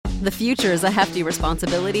The future is a hefty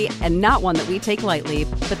responsibility and not one that we take lightly.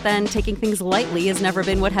 But then taking things lightly has never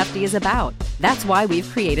been what Hefty is about. That's why we've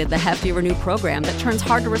created the Hefty Renew program that turns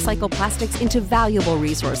hard-to-recycle plastics into valuable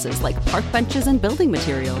resources like park benches and building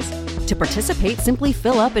materials. To participate, simply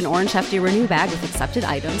fill up an orange Hefty Renew bag with accepted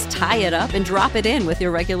items, tie it up, and drop it in with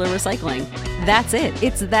your regular recycling. That's it.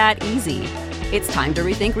 It's that easy. It's time to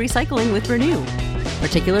rethink recycling with Renew.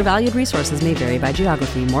 Particular valued resources may vary by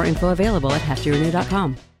geography. More info available at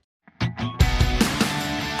heftyrenew.com.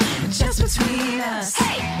 Just between us.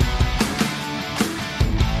 Hey!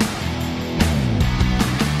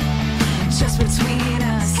 Just between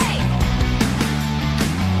us. Hey!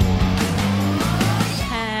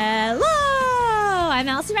 Hello! I'm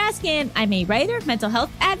Allison Raskin. I'm a writer, mental health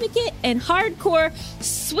advocate, and hardcore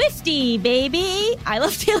Swiftie, baby. I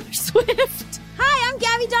love Taylor Swift. Hi, I'm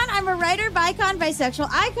Gabby Dunn. I'm a writer, bicon, bisexual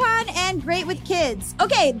icon, and great with kids.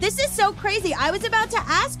 Okay, this is so crazy. I was about to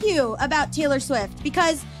ask you about Taylor Swift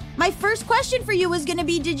because my first question for you was going to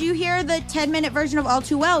be, did you hear the 10-minute version of All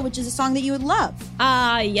Too Well, which is a song that you would love?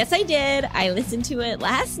 Yes, I did. I listened to it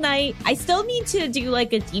last night. I still need to do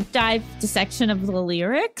like a deep dive dissection of the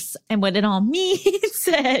lyrics and what it all means.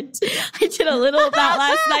 And I did a little about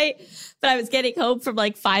last night, but I was getting home from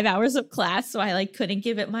like 5 hours of class, so I like couldn't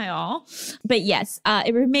give it my all. But yes,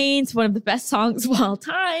 it remains one of the best songs of all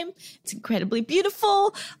time. It's incredibly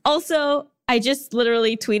beautiful. Also, I just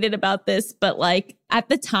literally tweeted about this, but like at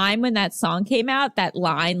the time when that song came out, that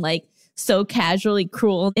line, like so casually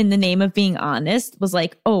cruel in the name of being honest, was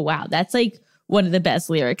like, oh, wow, that's like one of the best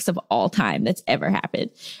lyrics of all time that's ever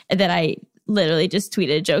happened. And then I literally just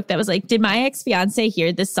tweeted a joke that was like, did my ex-fiance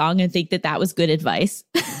hear this song and think that that was good advice?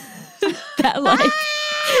 That like,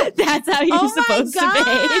 that's how you're supposed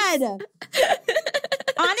to be.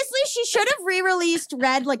 Honestly, she should have re-released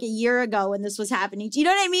Red like a year ago when this was happening. Do you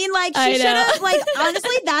know what I mean? Like, she should have, like,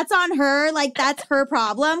 honestly, that's on her. Like, that's her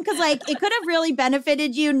problem. Because, like, it could have really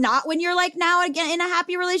benefited you, not when you're, like, now again in a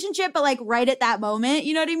happy relationship, but, like, right at that moment.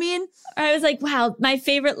 You know what I mean? I was like, wow, my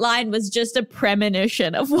favorite line was just a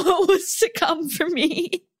premonition of what was to come for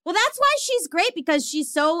me. Well, that's why she's great, because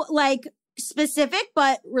she's so, like, specific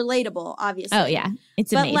but relatable, obviously. Oh yeah,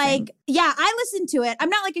 it's amazing. But like, yeah, I listened to it. I'm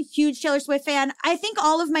not like a huge Taylor Swift fan. I think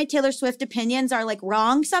all of my Taylor Swift opinions are like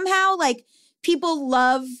wrong somehow. Like, people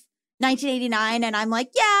love 1989 and I'm like,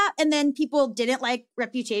 yeah, and then people didn't like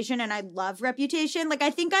Reputation and I love Reputation. Like, I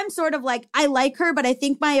think I'm sort of like, I like her, but I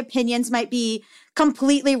think my opinions might be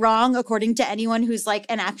completely wrong according to anyone who's like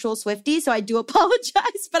an actual Swiftie. So I do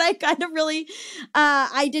apologize, but I kind of really,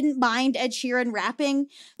 I didn't mind Ed Sheeran rapping,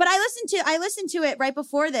 but I listened to it right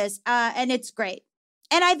before this, and it's great.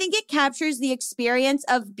 And I think it captures the experience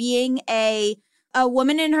of being a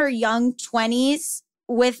woman in her young 20s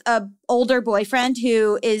with a older boyfriend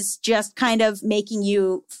who is just kind of making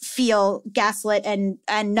you feel gaslit and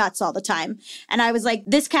nuts all the time. And I was like,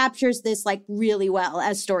 this captures this like really well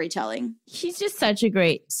as storytelling. She's just such a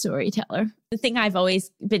great storyteller. The thing I've always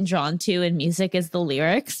been drawn to in music is the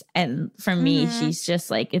lyrics. And for me, she's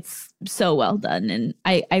just like, it's so well done. And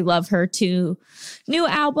I love her two new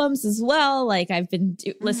albums as well. Like, I've been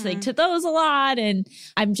listening to those a lot. And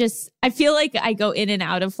I feel like I go in and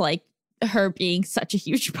out of like her being such a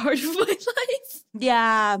huge part of my life.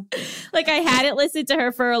 Yeah. Like, I hadn't listened to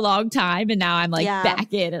her for a long time, and now I'm like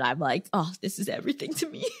back in, and I'm like, oh, this is everything to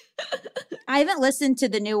me. I haven't listened to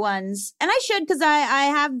the new ones, and I should, because I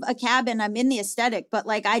have a cabin. I'm in the aesthetic, but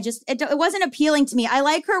like, it wasn't appealing to me. I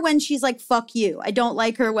like her when she's like, fuck you. I don't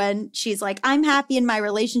like her when she's like, I'm happy in my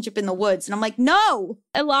relationship in the woods. And I'm like, no.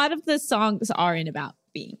 A lot of the songs aren't about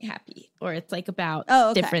being happy, or it's like about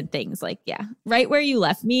different things. Like, yeah, Right Where You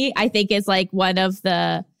Left Me, I think, is like one of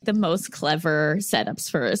the most clever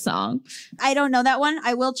setups for a song. I don't know that one.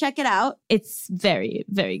 I will check it out. It's very,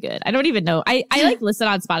 very good. I don't even know. I like listen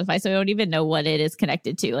on Spotify, so I don't even know what it is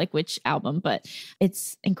connected to, like which album, but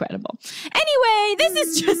it's incredible. Anyway, this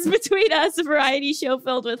is Just Between Us, a variety show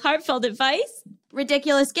filled with heartfelt advice,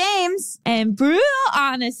 ridiculous games, and brutal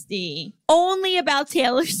honesty, only about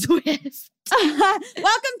Taylor Swift. Welcome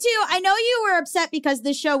to, I know you were upset because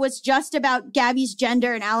this show was just about Gabby's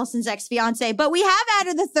gender and Allison's ex-fiance, but we have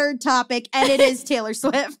added a third topic, and it is Taylor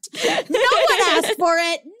Swift. No one asked for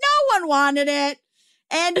it. No one wanted it.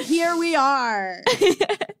 And here we are.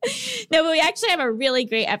 No, but we actually have a really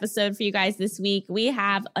great episode for you guys this week. We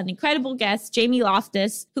have an incredible guest, Jamie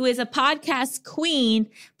Loftus, who is a podcast queen.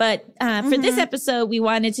 But for this episode, we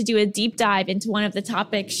wanted to do a deep dive into one of the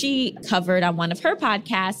topics she covered on one of her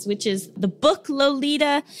podcasts, which is the book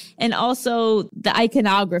Lolita and also the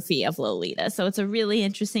iconography of Lolita. So it's a really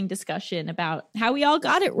interesting discussion about how we all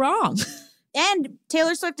got it wrong. And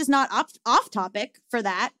Taylor Swift is not off topic for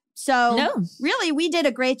that. So No. really, we did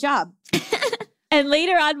a great job. And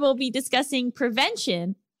later on, we'll be discussing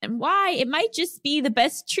prevention and why it might just be the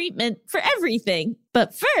best treatment for everything.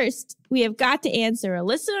 But first, we have got to answer a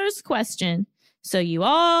listener's question so you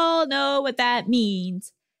all know what that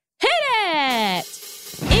means. Hit it!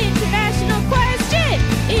 International question!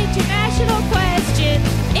 International question!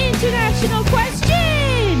 International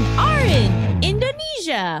question! Arin,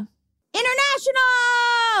 Indonesia.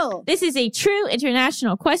 International! This is a true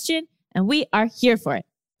international question, and we are here for it.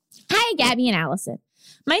 Hi, Gabby and Allison.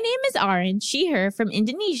 My name is Arin, she, her, from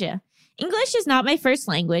Indonesia. English is not my first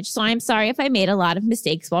language, so I'm sorry if I made a lot of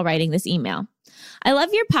mistakes while writing this email. I love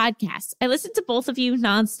your podcast. I listen to both of you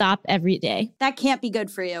nonstop every day. That can't be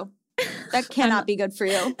good for you. That cannot be good for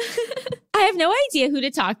you. I have no idea who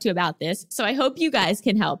to talk to about this, so I hope you guys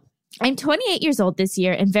can help. I'm 28 years old this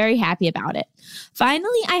year and very happy about it.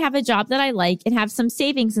 Finally, I have a job that I like and have some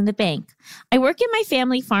savings in the bank. I work in my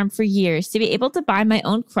family farm for years to be able to buy my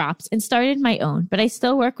own crops and started my own, but I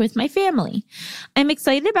still work with my family. I'm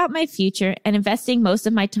excited about my future and investing most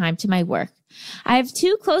of my time to my work. I have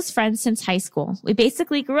 2 close friends since high school. We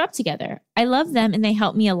basically grew up together. I love them and they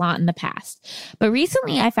helped me a lot in the past. But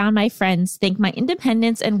recently I found my friends think my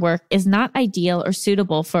independence and work is not ideal or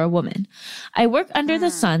suitable for a woman. I work under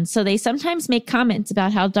the sun, so they sometimes make comments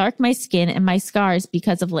about how dark my skin and my scars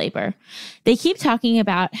because of labor. They keep talking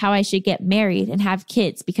about how I should get married and have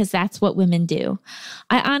kids because that's what women do.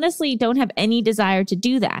 I honestly don't have any desire to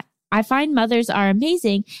do that. I find mothers are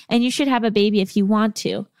amazing and you should have a baby if you want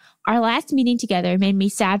to. Our last meeting together made me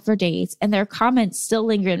sad for days, and their comments still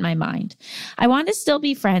linger in my mind. I want to still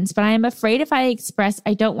be friends, but I am afraid if I express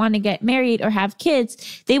I don't want to get married or have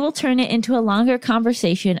kids, they will turn it into a longer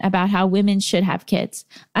conversation about how women should have kids.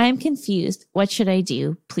 I am confused. What should I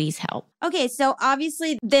do? Please help. Okay, so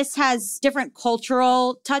obviously this has different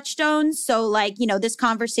cultural touchstones. So like, this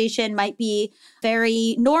conversation might be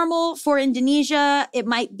very normal for Indonesia. It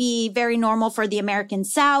might be very normal for the American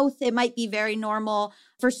South. It might be very normal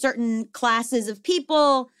for certain classes of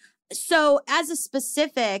people. So as a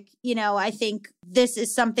specific, I think this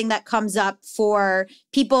is something that comes up for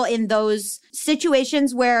people in those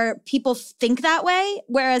situations where people think that way.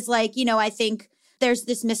 Whereas I think there's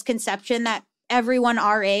this misconception that everyone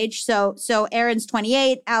our age, so Erin's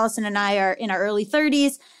 28, Allison and I are in our early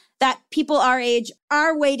 30s, that people our age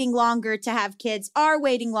are waiting longer to have kids, are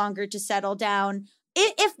waiting longer to settle down.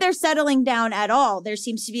 If they're settling down at all, there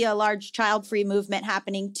seems to be a large child-free movement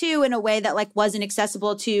happening too, in a way that wasn't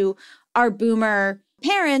accessible to our boomer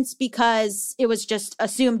parents because it was just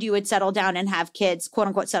assumed you would settle down and have kids, quote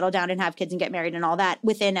unquote, settle down and have kids and get married and all that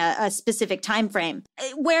within a specific time frame.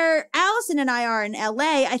 Where Allison and I are in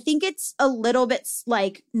LA, I think it's a little bit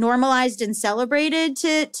normalized and celebrated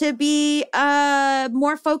to be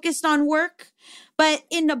more focused on work. But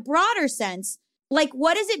in a broader sense,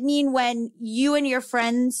 what does it mean when you and your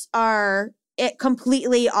friends are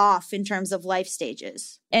completely off in terms of life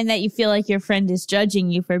stages? And that you feel like your friend is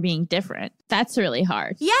judging you for being different. That's really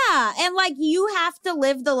hard. Yeah. And you have to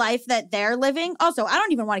live the life that they're living. Also, I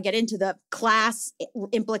don't even want to get into the class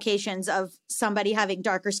implications of somebody having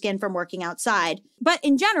darker skin from working outside. But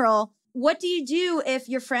in general, what do you do if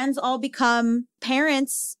your friends all become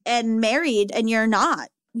parents and married and you're not?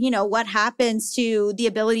 What happens to the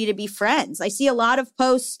ability to be friends? I see a lot of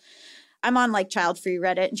posts. I'm on child-free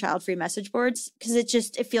Reddit and child-free message boards because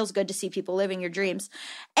it feels good to see people living your dreams.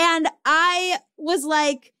 And I was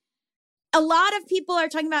a lot of people are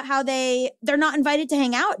talking about how they're not invited to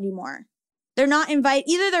hang out anymore. They're not invited.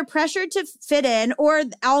 Either they're pressured to fit in or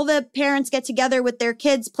all the parents get together with their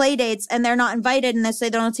kids' play dates and they're not invited and they say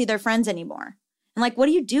they don't see their friends anymore. And what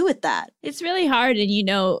do you do with that? It's really hard.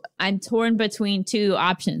 And, I'm torn between 2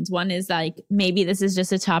 options. One is maybe this is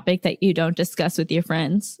just a topic that you don't discuss with your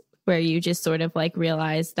friends, where you just sort of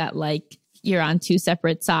realize that you're on 2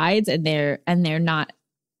 separate sides and they're not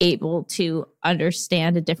able to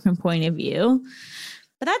understand a different point of view.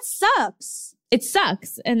 But that sucks. It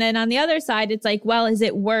sucks. And then on the other side, it's well, is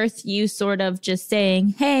it worth you sort of just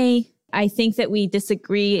saying, hey, I think that we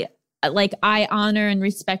disagree. I honor and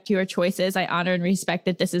respect your choices. I honor and respect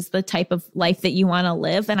that this is the type of life that you want to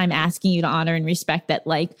live. And I'm asking you to honor and respect that,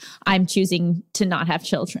 I'm choosing to not have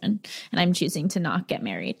children and I'm choosing to not get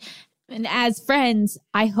married. And as friends,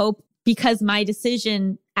 I hope, because my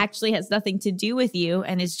decision actually has nothing to do with you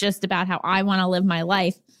and is just about how I want to live my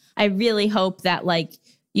life, I really hope that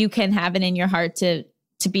you can have it in your heart to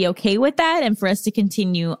be okay with that and for us to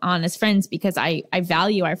continue on as friends, because I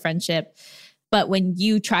value our friendship. But when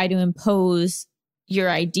you try to impose your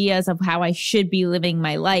ideas of how I should be living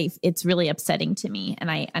my life, it's really upsetting to me. And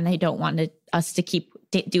I don't want us to keep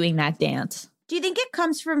doing that dance. Do you think it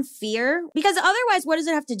comes from fear? Because otherwise, what does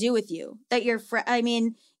it have to do with you? That you're, I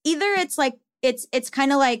mean, either it's like, it's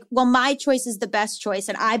kind of like, well, my choice is the best choice.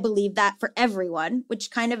 And I believe that for everyone, which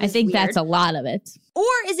kind of is I think weird. that's a lot of it. Or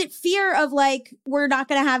is it fear of like, we're not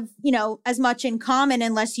going to have, you know, as much in common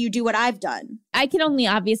unless you do what I've done? I can only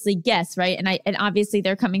obviously guess, right? And obviously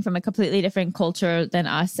they're coming from a completely different culture than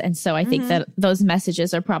us. And so I think that those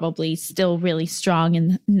messages are probably still really strong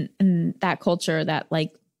in that culture, that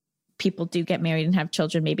like people do get married and have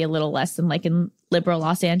children, maybe a little less than like in liberal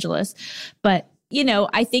Los Angeles. But you know,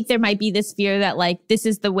 I think there might be this fear that like, this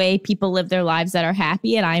is the way people live their lives that are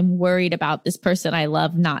happy. And I'm worried about this person I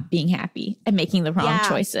love not being happy and making the wrong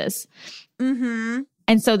choices. And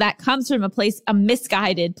so that comes from a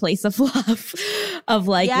misguided place of love of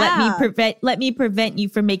like, let me prevent you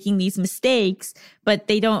from making these mistakes. But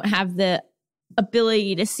they don't have the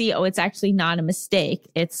ability to see, oh, it's actually not a mistake.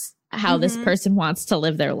 It's how this person wants to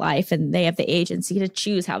live their life, and they have the agency to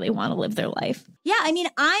choose how they want to live their life. Yeah, I mean,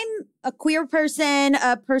 I'm a queer person,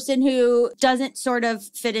 a person who doesn't sort of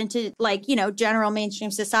fit into like, you know, general mainstream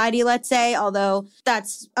society, let's say, although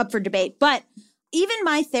that's up for debate. But even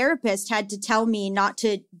my therapist had to tell me not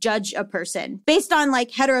to judge a person based on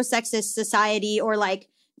like heterosexist society or like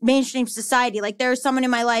mainstream society. Like there's someone in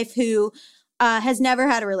my life who has never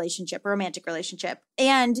had a relationship, a romantic relationship,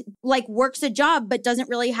 and like works a job, but doesn't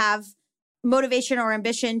really have motivation or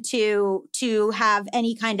ambition to have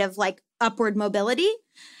any kind of like upward mobility.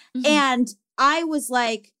 And I was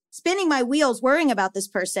like spinning my wheels worrying about this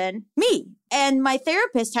person, me. And my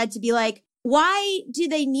therapist had to be like, why do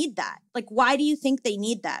they need that? Like, why do you think they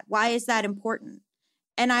need that? Why is that important?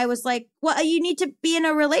 And I was like, well, you need to be in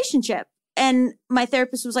a relationship. And my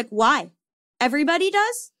therapist was like, why? Everybody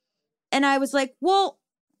does? And I was like, well,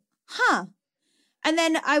 And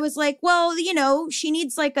then I was like, well, you know, she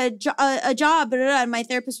needs like a job. Blah, blah, blah. And my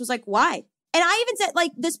therapist was like, why? And I even said,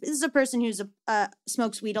 like, this is a person who's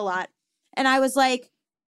smokes weed a lot. And I was like,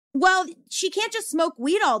 well, she can't just smoke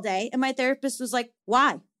weed all day. And my therapist was like,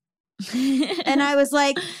 why? And I was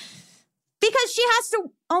like, because she has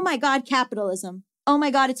to, oh my God, capitalism. Oh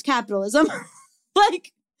my God, it's capitalism.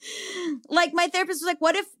 Like my therapist was like,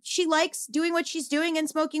 what if she likes doing what she's doing and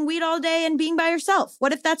smoking weed all day and being by herself?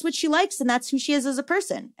 What if that's what she likes and that's who she is as a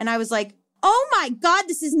person? And I was like, oh my God,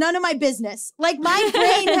 this is none of my business. Like my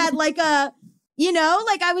brain had like a, you know,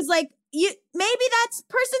 like I was like, maybe that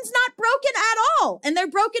person's not broken at all. And they're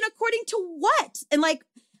broken according to what? And like,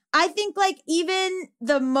 I think like even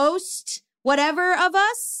the most whatever of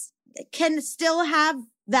us can still have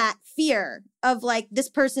that fear of like this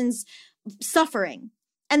person's suffering.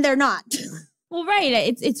 And they're not. Well, right.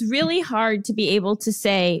 It's really hard to be able to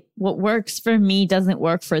say what works for me doesn't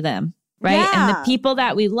work for them. Right. Yeah. And the people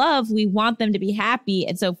that we love, we want them to be happy.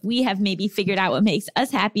 And so if we have maybe figured out what makes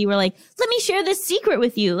us happy, we're like, let me share this secret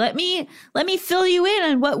with you. Let me fill you in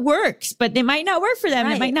on what works, but it might not work for them.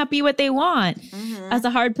 Right. It might not be what they want. That's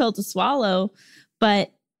a hard pill to swallow.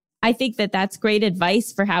 But I think that that's great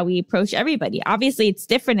advice for how we approach everybody. Obviously, it's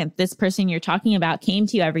different if this person you're talking about came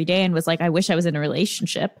to you every day and was like, I wish I was in a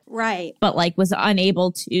relationship. Right. But like was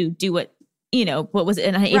unable to do what was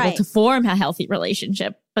unable to form a healthy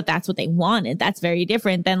relationship. But that's what they wanted. That's very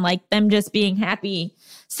different than like them just being happy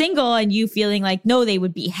single and you feeling like, no, they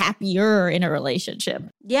would be happier in a relationship.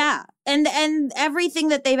 Yeah. And everything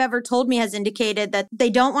that they've ever told me has indicated that they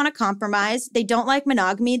don't want to compromise. They don't like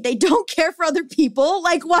monogamy. They don't care for other people.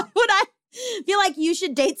 Like, why would I feel like you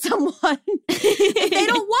should date someone if they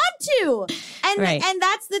don't want to? And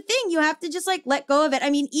that's the thing. You have to just like let go of it. I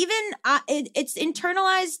mean, even it's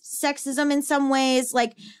internalized sexism in some ways.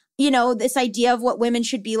 Like, you know, this idea of what women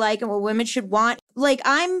should be like and what women should want. Like,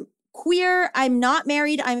 I'm queer. I'm not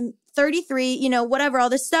married. I'm 33, you know, whatever, all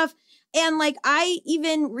this stuff. And like, I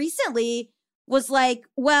even recently was like,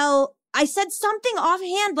 well, I said something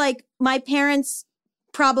offhand, like my parents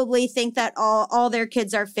probably think that all their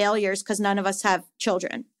kids are failures because none of us have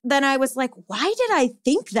children. Then I was like, why did I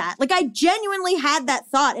think that? Like, I genuinely had that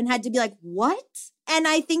thought and had to be like, what? And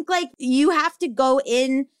I think like you have to go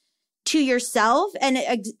in to yourself and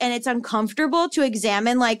it's uncomfortable to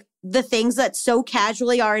examine like the things that so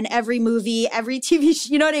casually are in every movie, every TV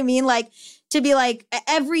show, you know what I mean? Like to be like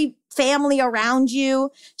every family around you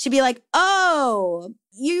to be like, oh,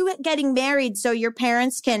 you getting married so your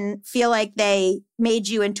parents can feel like they made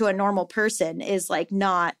you into a normal person is like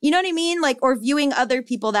not, you know what I mean? Like, or viewing other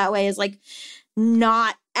people that way is like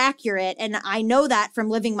not accurate. And I know that from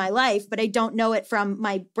living my life, but I don't know it from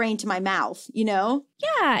my brain to my mouth, you know? Yeah.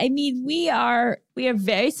 I mean, we are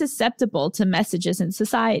very susceptible to messages in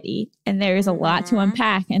society and there is a lot to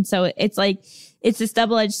unpack. And so it's like, it's this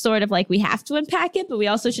double-edged sword of like, we have to unpack it, but we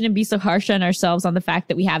also shouldn't be so harsh on ourselves on the fact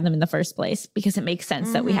that we have them in the first place, because it makes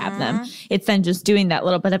sense that we have them. It's then just doing that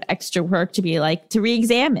little bit of extra work to be like, to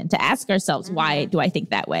re-examine, to ask ourselves, why do I think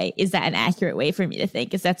that way? Is that an accurate way for me to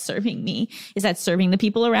think? Is that serving me? Is that serving the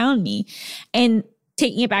people around me? And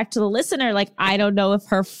taking it back to the listener, like, I don't know if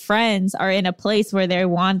her friends are in a place where they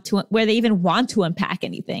even want to unpack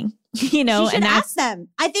anything, you know, she should ask them.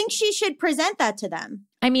 I think she should present that to them.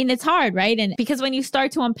 I mean, it's hard, right? And because when you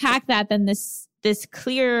start to unpack that, then this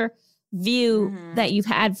clear view that you've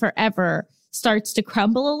had forever starts to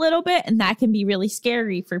crumble a little bit. And that can be really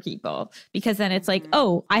scary for people, because then it's like,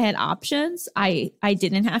 oh, I had options. I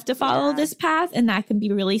didn't have to follow this path. And that can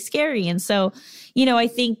be really scary. And so, you know, I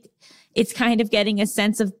think it's kind of getting a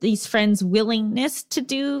sense of these friends' willingness to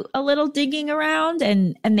do a little digging around,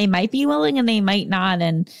 and they might be willing and they might not.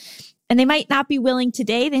 And they might not be willing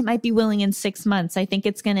today. They might be willing in 6 months. I think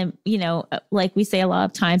it's going to, you know, like we say a lot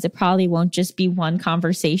of times, it probably won't just be one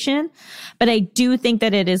conversation. But I do think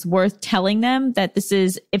that it is worth telling them that this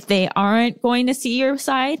is, if they aren't going to see your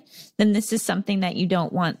side, then this is something that you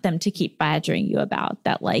don't want them to keep badgering you about.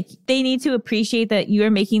 That like, they need to appreciate that you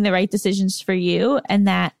are making the right decisions for you, and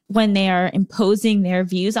that when they are imposing their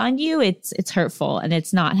views on you, it's hurtful and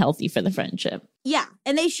it's not healthy for the friendship. Yeah.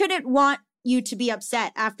 And they shouldn't want you to be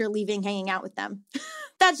upset after leaving hanging out with them.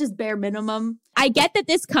 That's just bare minimum. I get that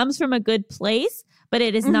this comes from a good place, but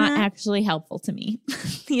it is not actually helpful to me.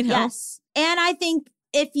 You know? Yes. And I think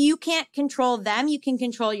if you can't control them, you can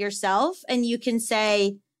control yourself, and you can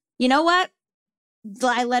say, you know what?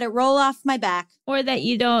 I let it roll off my back. Or that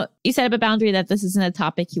you set up a boundary that this isn't a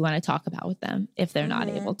topic you want to talk about with them if they're not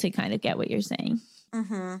able to kind of get what you're saying.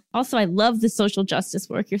 Also, I love the social justice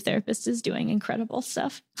work your therapist is doing. Incredible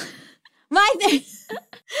stuff. My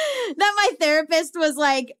therapist was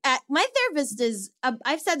like, my therapist is,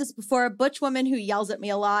 I've said this before, a butch woman who yells at me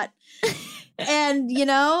a lot. And, you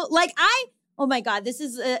know, like oh my God, this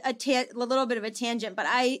is a little bit of a tangent, but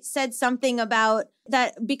I said something about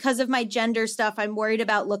that because of my gender stuff, I'm worried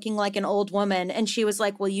about looking like an old woman. And she was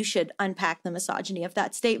like, well, you should unpack the misogyny of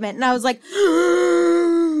that statement. And I was like,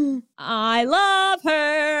 I love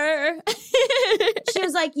her. She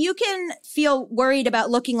was like, you can feel worried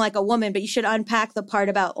about looking like a woman, but you should unpack the part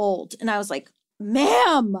about old. And I was like,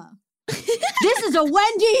 ma'am, this is a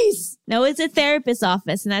Wendy's. No, it's a therapist's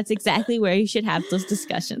office. And that's exactly where you should have those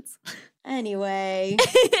discussions. Anyway.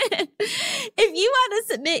 If you want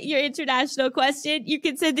to submit your international question, you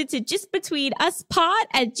can send it to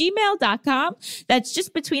justbetweenuspod@gmail.com. That's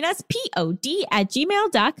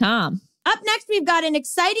justbetweenuspod@gmail.com. Up next, we've got an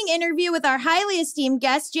exciting interview with our highly esteemed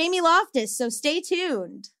guest, Jamie Loftus, so stay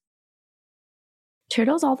tuned.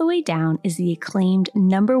 Turtles All the Way Down is the acclaimed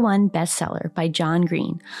 #1 bestseller by John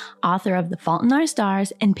Green, author of The Fault in Our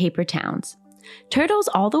Stars and Paper Towns. Turtles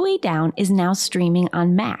All the Way Down is now streaming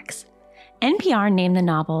on Max. NPR named the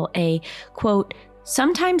novel a, quote,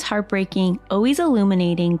 sometimes heartbreaking, always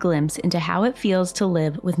illuminating glimpse into how it feels to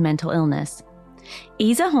live with mental illness.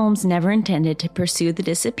 Asa Holmes never intended to pursue the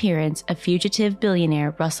disappearance of fugitive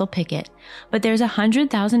billionaire Russell Pickett, but there's a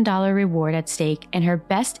 $100,000 reward at stake, and her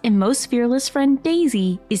best and most fearless friend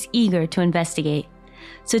Daisy is eager to investigate.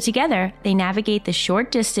 So together, they navigate the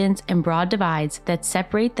short distance and broad divides that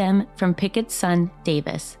separate them from Pickett's son,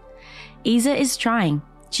 Davis. Asa is trying.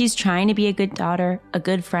 She's trying to be a good daughter, a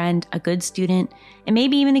good friend, a good student, and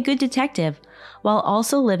maybe even a good detective, while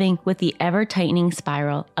also living with the ever-tightening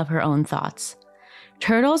spiral of her own thoughts.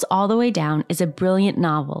 Turtles All the Way Down is a brilliant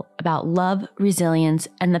novel about love, resilience,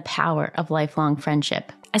 and the power of lifelong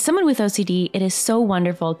friendship. As someone with OCD, it is so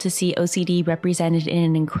wonderful to see OCD represented in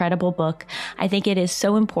an incredible book. I think it is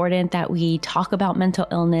so important that we talk about mental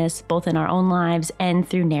illness, both in our own lives and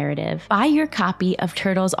through narrative. Buy your copy of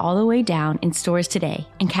Turtles All the Way Down in stores today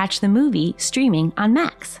and catch the movie streaming on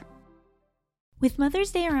Max. With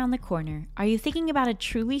Mother's Day around the corner, are you thinking about a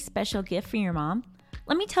truly special gift for your mom?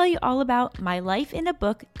 Let me tell you all about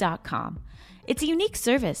mylifeinabook.com. It's a unique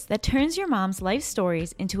service that turns your mom's life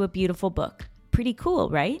stories into a beautiful book. Pretty cool,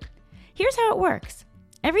 right? Here's how it works.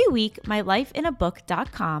 Every week,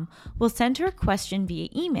 mylifeinabook.com will send her a question via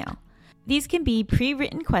email. These can be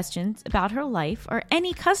pre-written questions about her life or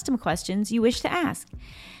any custom questions you wish to ask.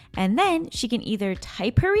 And then she can either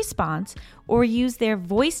type her response or use their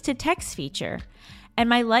voice-to-text feature. And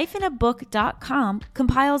mylifeinabook.com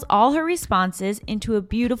compiles all her responses into a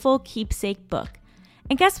beautiful keepsake book.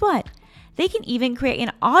 And guess what? They can even create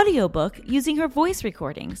an audiobook using her voice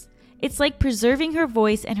recordings. It's like preserving her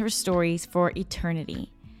voice and her stories for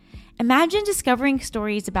eternity. Imagine discovering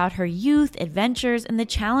stories about her youth, adventures, and the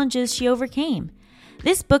challenges she overcame.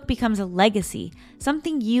 This book becomes a legacy,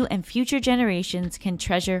 something you and future generations can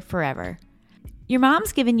treasure forever. Your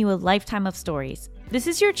mom's given you a lifetime of stories. This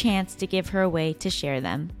is your chance to give her a way to share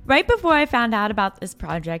them. Right before I found out about this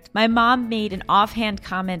project, my mom made an offhand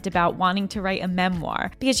comment about wanting to write a memoir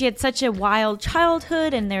because she had such a wild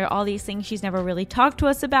childhood and there are all these things she's never really talked to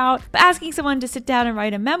us about. But asking someone to sit down and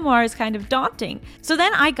write a memoir is kind of daunting. So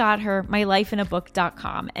then I got her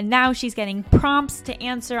mylifeinabook.com, and now she's getting prompts to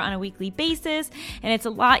answer on a weekly basis, and it's a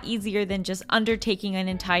lot easier than just undertaking an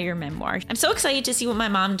entire memoir. I'm so excited to see what my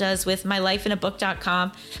mom does with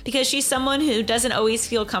mylifeinabook.com because she's someone who doesn't always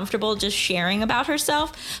feel comfortable just sharing about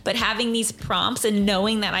herself, but having these prompts and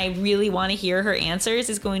knowing that I really want to hear her answers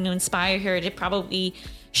is going to inspire her to probably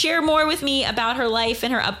share more with me about her life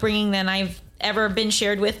and her upbringing than I've ever been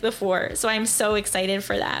shared with before. So I'm so excited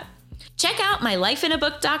for that. Check out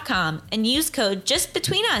mylifeinabook.com and use code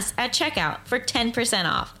JustBetweenUs at checkout for 10%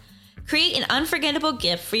 off. Create an unforgettable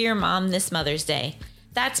gift for your mom this Mother's Day.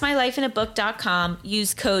 That's mylifeinabook.com.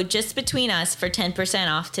 Use code JustBetweenUs for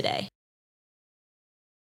 10% off today.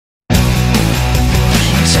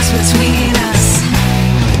 Just between us.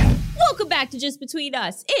 Welcome back to Just Between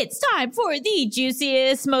Us. It's time for the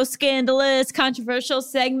juiciest, most scandalous, controversial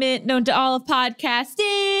segment known to all of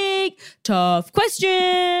podcasting. Tough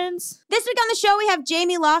questions. This week on the show, we have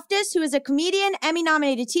Jamie Loftus, who is a comedian,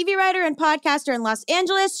 Emmy-nominated TV writer, and podcaster in Los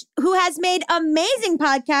Angeles, who has made amazing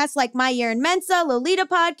podcasts like My Year in Mensa, Lolita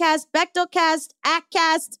Podcast, Bechtelcast,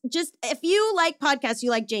 Actcast. Just, if you like podcasts, you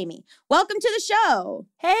like Jamie. Welcome to the show.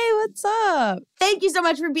 Hey, what's up? Thank you so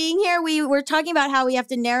much for being here. We were talking about how we have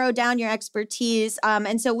to narrow down your expertise,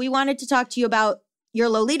 and so we wanted to talk to you about your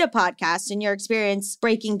Lolita podcast and your experience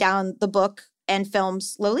breaking down the book and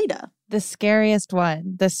films Lolita. The scariest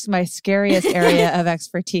one. This is my scariest area of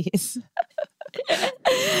expertise.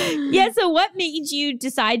 Yeah, so what made you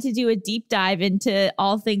decide to do a deep dive into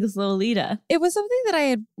all things Lolita? It was something that I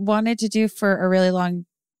had wanted to do for a really long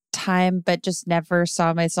time, but just never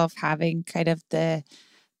saw myself having kind of the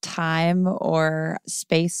time or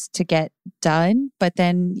space to get done. But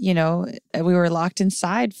then, you know, we were locked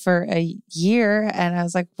inside for a year and I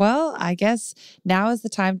was like, well, I guess now is the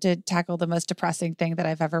time to tackle the most depressing thing that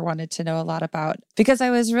I've ever wanted to know a lot about. Because I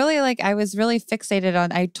was really fixated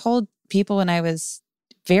on, I told people when I was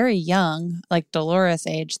very young, like Dolores'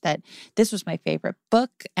 age, that this was my favorite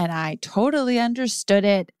book and I totally understood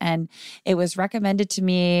it. And it was recommended to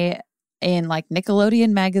me in like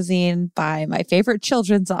Nickelodeon magazine by my favorite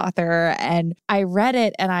children's author. And I read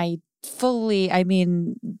it and I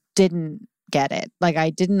didn't get it. Like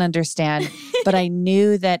I didn't understand, but I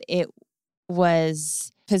knew that it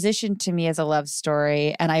was positioned to me as a love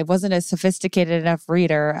story. And I wasn't a sophisticated enough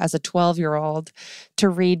reader as a 12-year-old to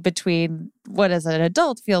read between what as an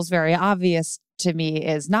adult feels very obvious to me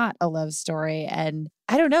is not a love story. And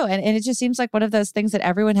I don't know. And it just seems like one of those things that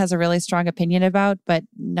everyone has a really strong opinion about, but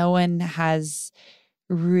no one has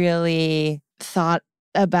really thought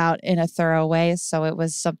about in a thorough way. So it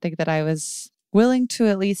was something that I was willing to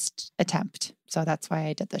at least attempt. So that's why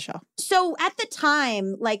I did the show. So at the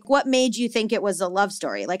time, like what made you think it was a love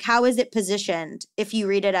story? Like how is it positioned if you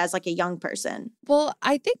read it as like a young person? Well,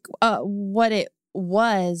 I think what it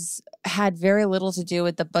had very little to do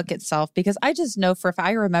with the book itself, because I just know if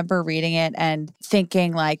I remember reading it and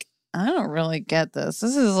thinking like, I don't really get this.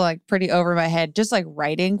 This is like pretty over my head, just like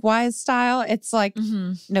writing wise style. It's like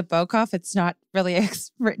Nabokov. It's not really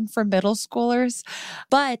written for middle schoolers.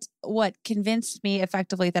 But what convinced me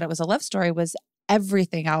effectively that it was a love story was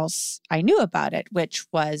everything else I knew about it, which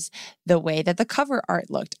was the way that the cover art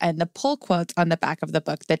looked and the pull quotes on the back of the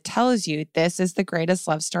book that tells you this is the greatest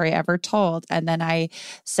love story ever told. And then I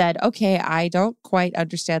said, okay, I don't quite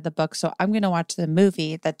understand the book, so I'm going to watch the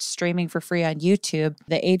movie that's streaming for free on YouTube,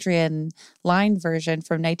 the Adrian Lyne version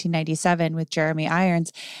from 1997 with Jeremy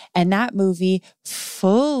Irons. And that movie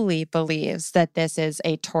fully believes that this is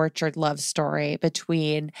a tortured love story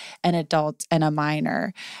between an adult and a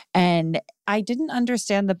minor. And I didn't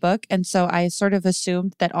understand the book, and so I sort of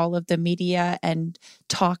assumed that all of the media and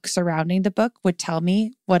talk surrounding the book would tell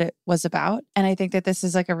me what it was about. And I think that this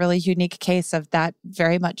is like a really unique case of that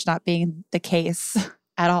very much not being the case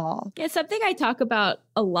at all. Yeah, something I talk about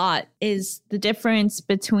a lot is the difference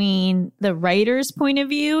between the writer's point of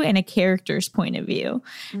view and a character's point of view,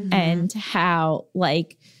 and how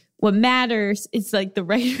like what matters is like the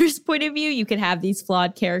writer's point of view. You can have these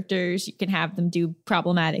flawed characters, you can have them do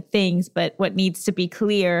problematic things, but what needs to be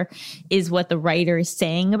clear is what the writer is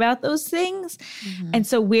saying about those things. And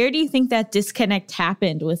so where do you think that disconnect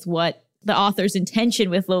happened with what the author's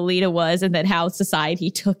intention with Lolita was and then how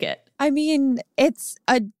society took it? I mean, it's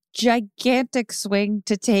a gigantic swing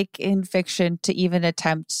to take in fiction to even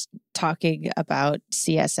attempt talking about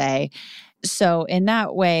CSA. So in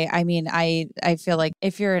that way, I mean, I feel like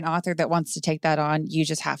if you're an author that wants to take that on, you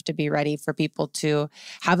just have to be ready for people to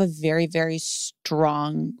have a very, very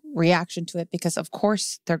strong reaction to it, because of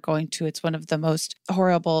course they're going to. It's one of the most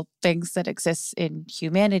horrible things that exists in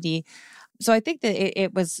humanity. So I think that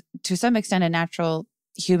it was to some extent a natural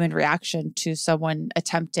human reaction to someone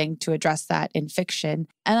attempting to address that in fiction.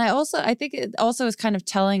 And I think it also is kind of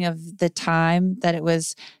telling of the time that it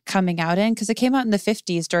was coming out in, because it came out in the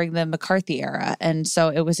 50s during the McCarthy era. And so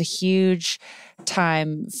it was a huge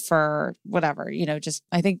time for whatever, just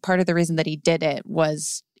I think part of the reason that he did it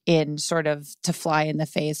was in sort of to fly in the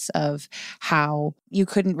face of how you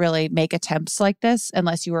couldn't really make attempts like this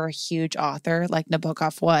unless you were a huge author like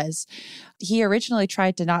Nabokov was. He originally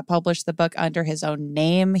tried to not publish the book under his own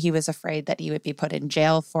name. He was afraid that he would be put in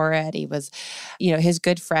jail for it. He was, his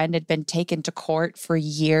good friend had been taken to court for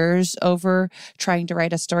years over trying to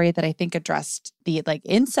write a story that I think addressed the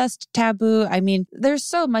incest taboo. I mean, there's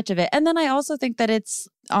so much of it. And then I also think that it's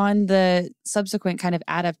on the subsequent kind of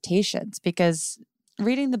adaptations, because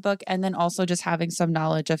reading the book and then also just having some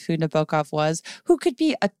knowledge of who Nabokov was, who could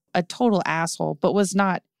be a total asshole, but was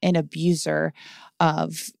not an abuser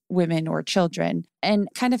of women or children. And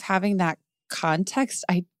kind of having that context,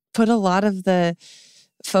 I put a lot of the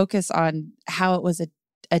focus on how it was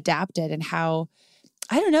adapted and how,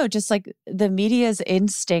 I don't know, just like the media's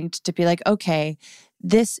instinct to be like, okay,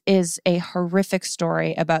 this is a horrific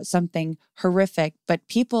story about something horrific, but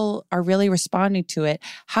people are really responding to it.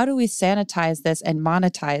 How do we sanitize this and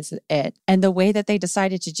monetize it? And the way that they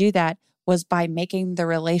decided to do that was by making the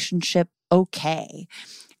relationship okay.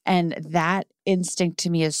 And that instinct to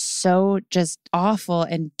me is so just awful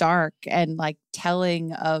and dark and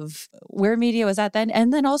telling of where media was at then,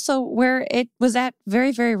 and then also where it was at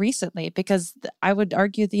very, very recently, because I would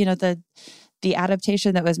argue, the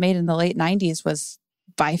adaptation that was made in the late 90s was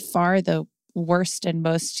by far the worst and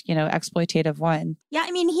most, exploitative one. Yeah,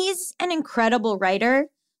 I mean, he's an incredible writer,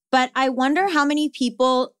 but I wonder how many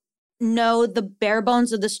people know the bare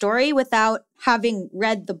bones of the story without having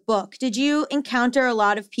read the book. Did you encounter a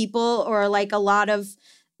lot of people or a lot of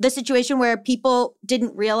the situation where people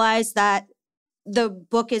didn't realize that the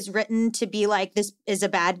book is written to be this is a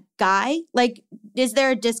bad guy? Is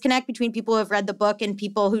there a disconnect between people who have read the book and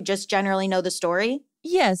people who just generally know the story?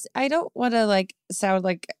 Yes, I don't want to sound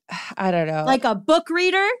I don't know. Like a book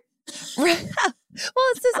reader? Well,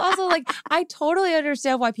 it's just also I totally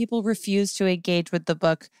understand why people refuse to engage with the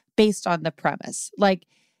book based on the premise.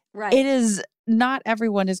 Right. It is not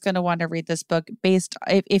everyone is going to want to read this book based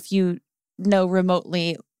if you know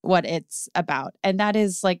remotely what it's about. And that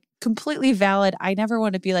is completely valid. I never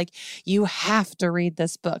want to be you have to read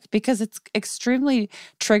this book, because it's extremely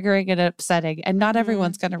triggering and upsetting, and not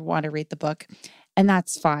everyone's going to want to read the book. And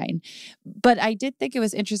that's fine. But I did think it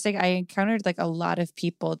was interesting. I encountered a lot of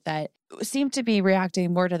people that seemed to be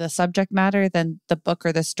reacting more to the subject matter than the book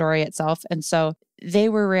or the story itself. And so they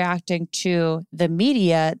were reacting to the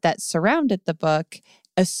media that surrounded the book,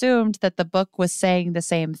 assumed that the book was saying the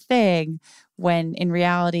same thing, when in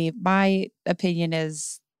reality, my opinion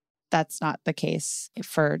is that's not the case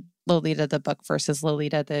for Lolita the book versus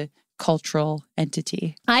Lolita the cultural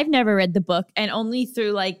entity. I've never read the book, and only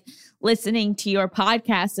through listening to your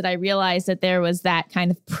podcast did I realize that there was that kind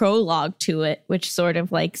of prologue to it, which sort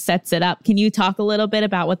of sets it up. Can you talk a little bit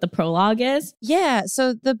about what the prologue is? Yeah.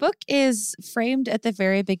 So the book is framed at the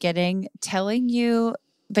very beginning, telling you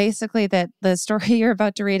basically that the story you're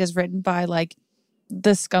about to read is written by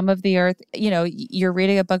the scum of the earth. You're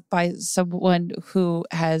reading a book by someone who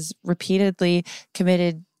has repeatedly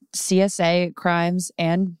committed CSA crimes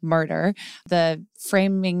and murder. The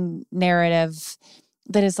framing narrative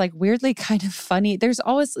that is weirdly kind of funny. There's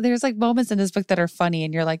moments in this book that are funny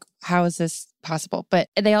and you're how is this possible? But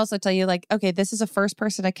they also tell you okay, this is a first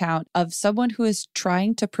person account of someone who is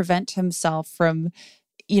trying to prevent himself from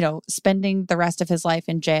spending the rest of his life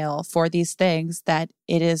in jail for these things that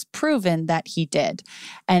it is proven that he did.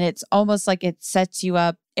 And it's almost it sets you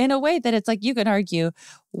up in a way that it's you can argue,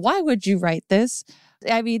 why would you write this?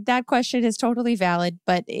 I mean, that question is totally valid,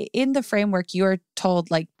 but in the framework, you're told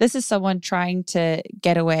this is someone trying to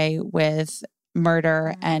get away with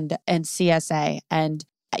murder and CSA. And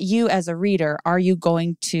you as a reader, are you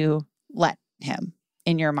going to let him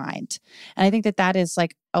in your mind? And I think that is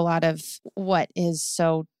a lot of what is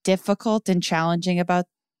so difficult and challenging about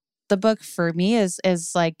the book for me is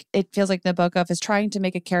it feels like Nabokov is trying to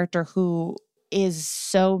make a character who is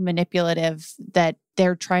so manipulative that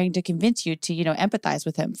they're trying to convince you to, empathize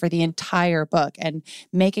with him for the entire book and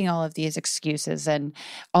making all of these excuses and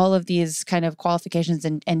all of these kind of qualifications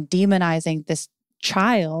and demonizing this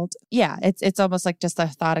child. Yeah, it's almost like just a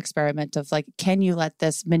thought experiment of like, can you let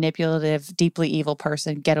this manipulative, deeply evil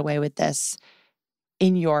person get away with this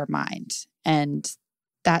in your mind? And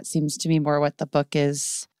that seems to me more what the book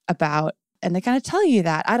is about. And they kind of tell you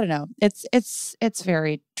that. I don't know. It's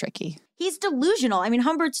very tricky. He's delusional. I mean,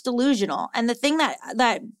 Humbert's delusional. And the thing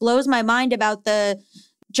that blows my mind about the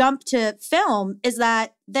jump to film is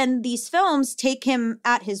that then these films take him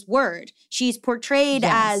at his word. She's portrayed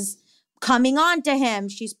as coming on to him.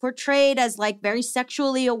 She's portrayed as like very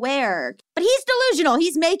sexually aware. But he's delusional.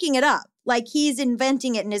 He's making it up. Like he's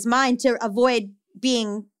inventing it in his mind to avoid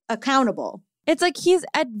being accountable. It's like he's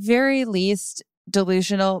at very least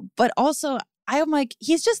delusional, but also I'm like,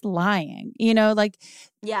 he's just lying,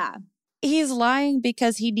 Yeah. He's lying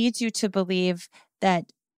because he needs you to believe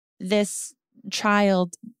that this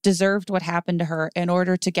child deserved what happened to her in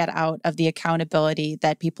order to get out of the accountability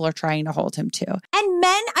that people are trying to hold him to. And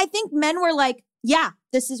I think men were like, yeah,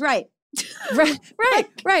 this is right. Right.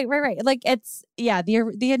 Like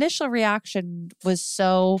the initial reaction was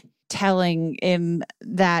so telling in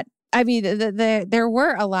that, I mean, there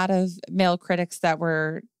were a lot of male critics that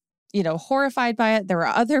were, horrified by it. There were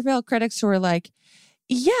other male critics who were like,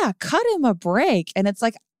 yeah, cut him a break. And it's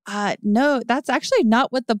like, no, that's actually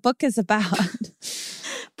not what the book is about.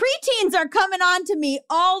 Preteens are coming on to me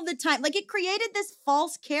all the time. Like it created this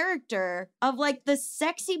false character of like the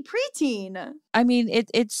sexy preteen. I mean,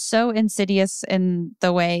 it's so insidious in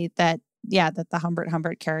the way that the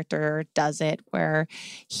Humbert character does it, where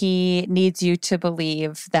he needs you to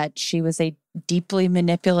believe that she was a deeply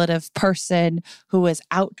manipulative person who was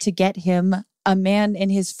out to get him, a man in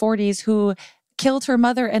his 40s who killed her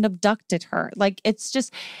mother and abducted her. Like it's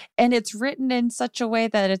just, and it's written in such a way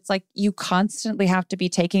that it's like you constantly have to be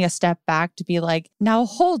taking a step back to be like, now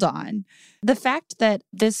hold on. The fact that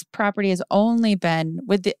this property has only been,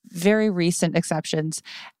 with the very recent exceptions,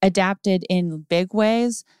 adapted in big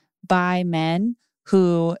ways by men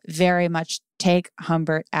who very much take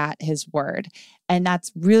Humbert at his word. And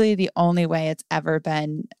that's really the only way it's ever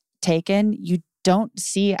been taken. You don't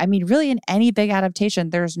see, I mean, really in any big adaptation,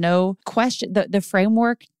 there's no question. The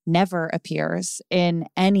framework never appears in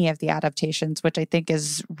any of the adaptations, which I think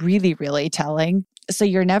is really, really telling. So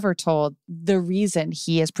you're never told the reason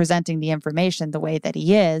he is presenting the information the way that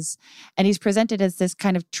he is. And he's presented as this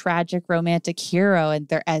kind of tragic romantic hero and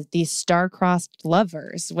they're as these star-crossed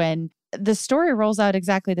lovers when the story rolls out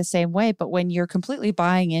exactly the same way. But when you're completely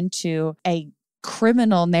buying into a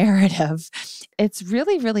criminal narrative, it's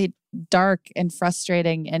really, really dark and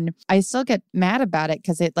frustrating. And I still get mad about it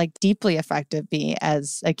because it like deeply affected me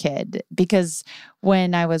as a kid. Because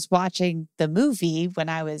when I was watching the movie, when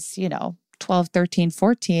I was, 12, 13,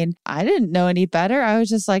 14, I didn't know any better. I was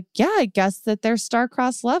just like, yeah, I guess that they're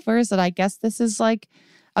star-crossed lovers. And I guess this is like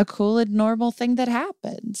a cool and normal thing that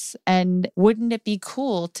happens. And wouldn't it be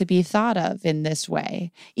cool to be thought of in this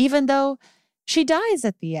way? Even though she dies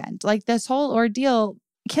at the end. Like this whole ordeal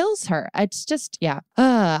kills her. It's just,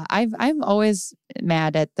 I'm always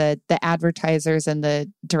mad at the advertisers and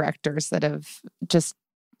the directors that have just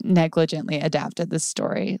negligently adapted this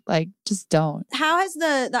story. Like, just don't. How has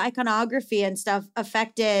the iconography and stuff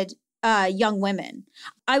affected young women?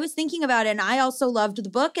 I was thinking about it and I also loved the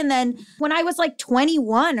book. And then when I was like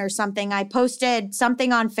 21 or something, I posted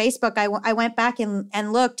something on Facebook. I went back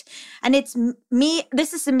and looked and it's me.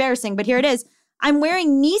 This is embarrassing, but here it is. I'm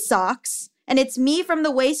wearing knee socks and it's me from the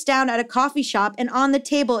waist down at a coffee shop and on the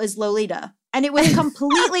table is Lolita. And it was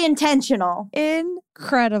completely intentional.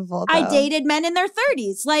 Incredible. Though. I dated men in their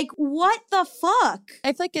 30s. Like, what the fuck?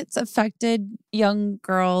 I feel like it's affected young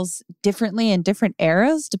girls differently in different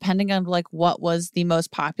eras, depending on like what was the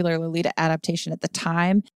most popular Lolita adaptation at the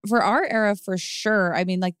time. For our era, for sure. I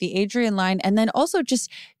mean, like the Adrian line, and then also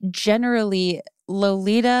just generally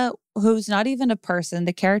Lolita, who's not even a person.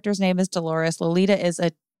 The character's name is Dolores. Lolita is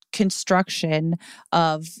a construction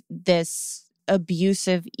of this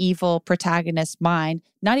abusive, evil protagonist mind,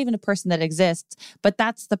 not even a person that exists, but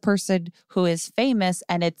that's the person who is famous.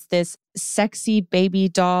 And it's this sexy baby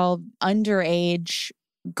doll, underage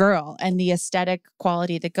girl. And the aesthetic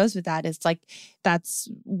quality that goes with that is like, that's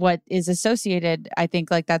what is associated. I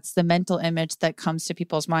think like that's the mental image that comes to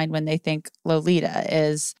people's mind when they think Lolita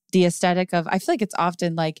is the aesthetic of, I feel like it's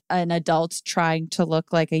often like an adult trying to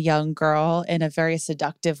look like a young girl in a very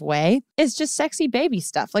seductive way. It's just sexy baby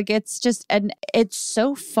stuff. Like it's just, and it's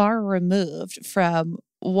so far removed from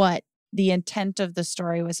what the intent of the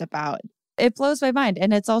story was about. It blows my mind.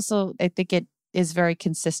 And it's also, I think it is very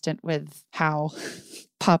consistent with how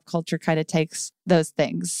pop culture kind of takes those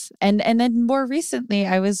things. And then more recently,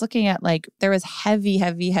 I was looking at like, there was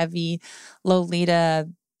heavy Lolita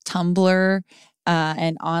Tumblr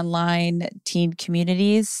and online teen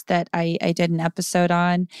communities that I did an episode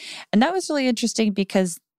on. And that was really interesting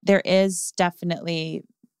because there is definitely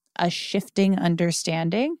a shifting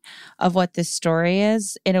understanding of what this story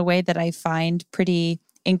is in a way that I find pretty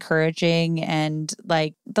encouraging. And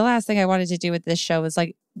like the last thing I wanted to do with this show was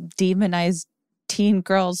like demonize teen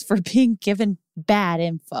girls for being given bad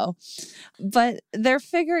info, but they're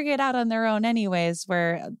figuring it out on their own anyways,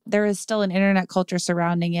 where there is still an internet culture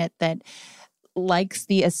surrounding it that likes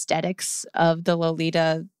the aesthetics of the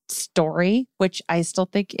Lolita story, which I still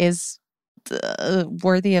think is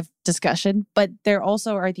worthy of discussion. But there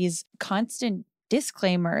also are these constant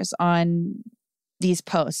disclaimers on these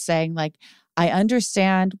posts saying like, I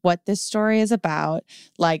understand what this story is about,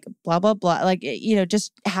 like blah, blah, blah, like,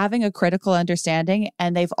 just having a critical understanding.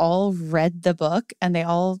 And they've all read the book and they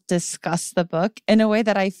all discuss the book in a way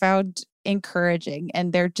that I found encouraging.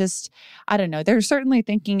 And they're just, I don't know, they're certainly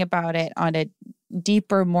thinking about it on a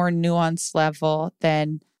deeper, more nuanced level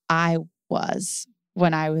than I was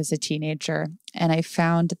when I was a teenager. And I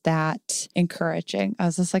found that encouraging. I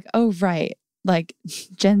was just like, oh, right. Like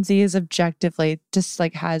Gen Z is objectively just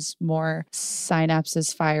like has more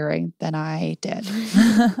synapses firing than I did.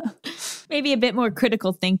 Maybe a bit more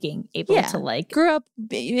critical thinking, able to like grew up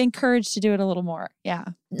encouraged to do it a little more. Yeah.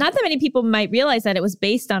 Not that many people might realize that it was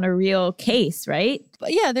based on a real case, right?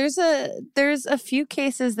 But yeah, there's a few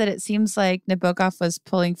cases that it seems like Nabokov was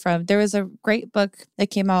pulling from. There was a great book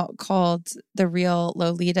that came out called The Real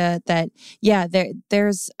Lolita that,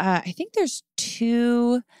 there's I think there's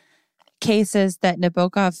 2 cases that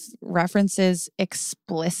Nabokov references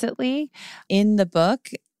explicitly in the book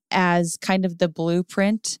as kind of the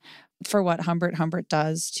blueprint for what Humbert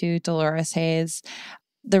does to Dolores Hayes.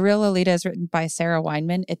 The Real Lolita is written by Sarah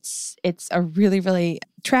Weinman. It's a really, really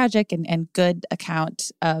tragic and good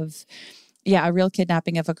account of a real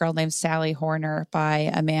kidnapping of a girl named Sally Horner by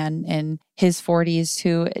a man in his 40s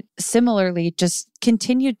who similarly just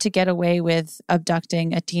continued to get away with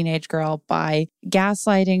abducting a teenage girl by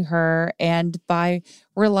gaslighting her and by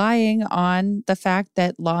relying on the fact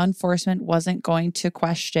that law enforcement wasn't going to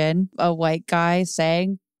question a white guy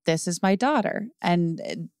saying, "This is my daughter."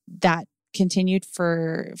 And that continued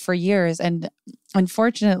for years. And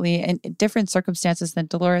unfortunately, in different circumstances than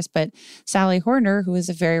Dolores, but Sally Horner, who is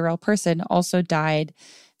a very real person, also died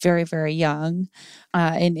very, very young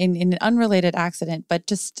in an unrelated accident. But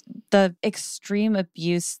just the extreme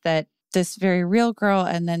abuse that this very real girl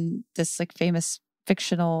and then this like famous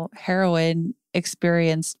fictional heroine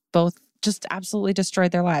experienced both just absolutely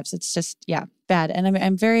destroyed their lives. It's just, bad. And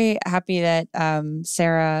I'm very happy that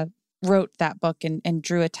Sarah wrote that book and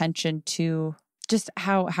drew attention to just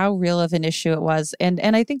how real of an issue it was. And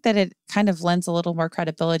I think that it kind of lends a little more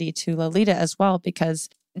credibility to Lolita as well, because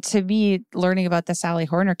to me, learning about the Sally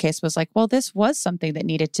Horner case was like, well, this was something that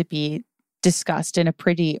needed to be discussed in a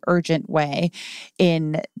pretty urgent way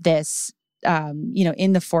in this,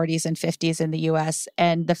 in the 40s and 50s in the US.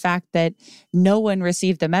 And the fact that no one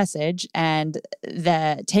received the message and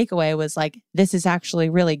the takeaway was like, this is actually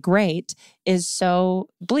really great is so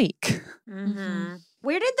bleak. Mm-hmm.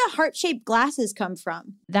 Where did the heart-shaped glasses come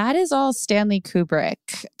from? That is all Stanley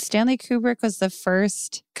Kubrick. Stanley Kubrick was the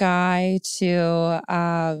first guy to,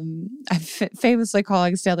 I'm famously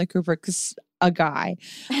calling Stanley Kubrick a guy,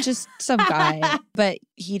 just some guy. But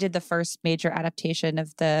he did the first major adaptation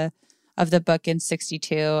of the book in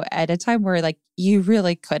 1962 at a time where like you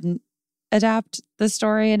really couldn't adapt the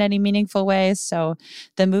story in any meaningful way. So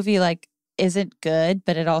the movie like isn't good,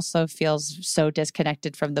 but it also feels so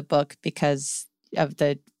disconnected from the book because of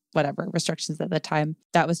the whatever restrictions at the time.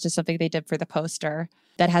 That was just something they did for the poster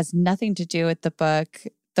that has nothing to do with the book.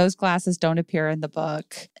 Those glasses don't appear in the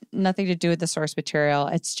book. Nothing to do with the source material.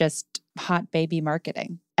 It's just hot baby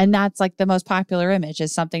marketing. And that's like the most popular image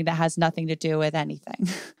is something that has nothing to do with anything.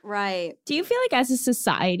 Right. Do you feel like as a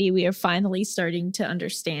society, we are finally starting to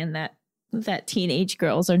understand that teenage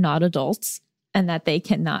girls are not adults and that they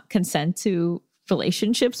cannot consent to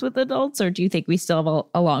relationships with adults? Or do you think we still have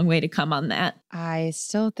a long way to come on that? I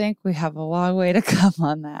still think we have a long way to come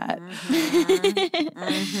on that. Mm-hmm.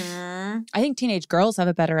 Mm-hmm. I think teenage girls have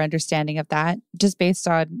a better understanding of that just based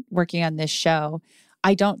on working on this show.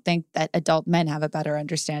 I don't think that adult men have a better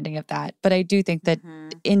understanding of that. But I do think that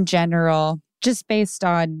in general, just based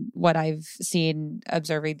on what I've seen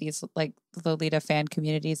observing these like Lolita fan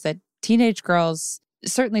communities, that teenage girls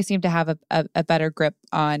certainly seem to have a better grip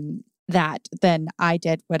on that than I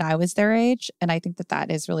did when I was their age. And I think that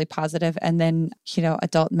that is really positive. And then,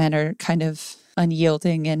 adult men are kind of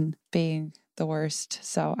unyielding and being the worst.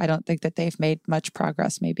 So I don't think that they've made much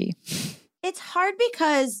progress, maybe. It's hard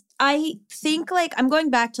because I think like I'm going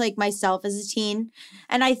back to like myself as a teen.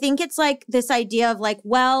 And I think it's like this idea of like,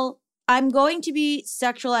 well, I'm going to be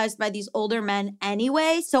sexualized by these older men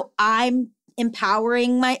anyway. So I'm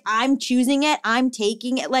I'm choosing it. I'm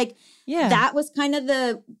taking it. Like, Yeah. that was kind of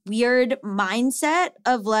the weird mindset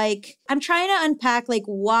of like, I'm trying to unpack like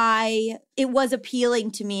why it was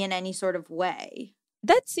appealing to me in any sort of way.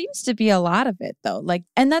 That seems to be a lot of it, though. Like,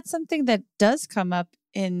 and that's something that does come up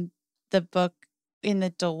in the book, in the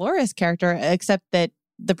Dolores character, except that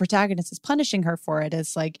the protagonist is punishing her for it.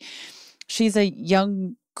 It's like she's a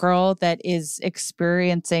young girl that is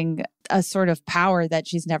experiencing a sort of power that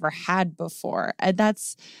she's never had before. And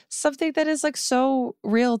that's something that is like so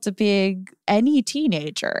real to being any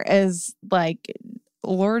teenager, is like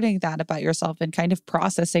learning that about yourself and kind of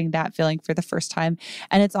processing that feeling for the first time.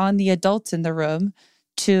 And it's on the adults in the room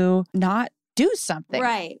to not do something.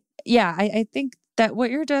 Right. Yeah, I think that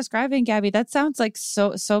what you're describing, Gabby, that sounds like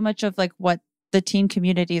so much of like what the teen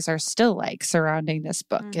communities are still like surrounding this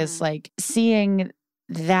book, is like seeing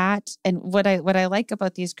that. And what I like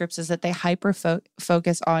about these groups is that they hyper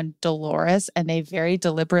focus on Dolores, and they very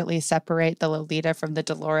deliberately separate the Lolita from the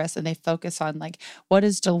Dolores, and they focus on like, what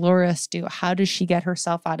does Dolores do? How does she get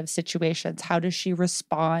herself out of situations? How does she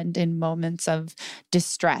respond in moments of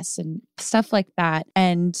distress and stuff like that?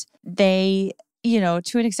 And they,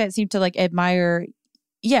 to an extent seem to like admire,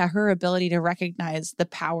 her ability to recognize the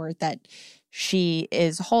power that she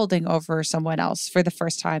is holding over someone else for the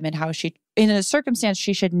first time, and how she, in a circumstance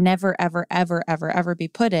she should never, ever, ever, ever, ever be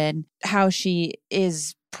put in, how she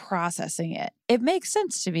is processing it. It makes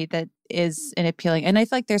sense to me that is an appealing. And I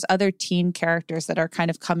feel like there's other teen characters that are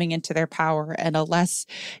kind of coming into their power in a less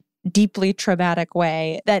deeply traumatic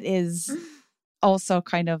way that is also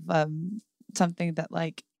kind of something that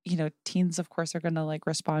like, teens of course are going to like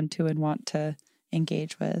respond to and want to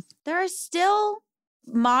engage with. There are still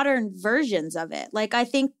modern versions of it. Like, I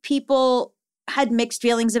think people had mixed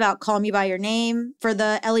feelings about Call Me By Your Name for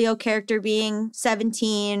the Elio character being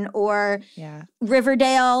 17, or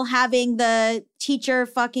Riverdale having the teacher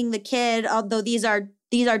fucking the kid, although these are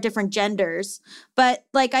different genders. But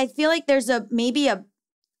like, I feel like there's maybe a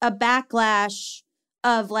backlash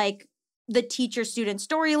of like the teacher student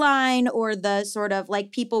storyline, or the sort of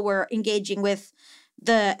like people were engaging with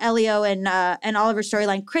the Elio and Oliver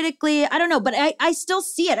storyline critically. I don't know, but I still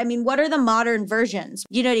see it. I mean, what are the modern versions?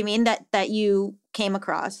 You know what I mean? That you came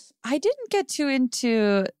across? I didn't get too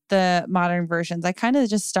into the modern versions. I kind of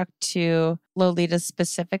just stuck to Lolita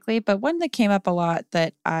specifically, but one that came up a lot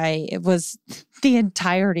it was the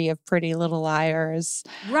entirety of Pretty Little Liars.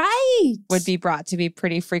 Right. Would be brought to me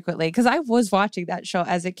pretty frequently, because I was watching that show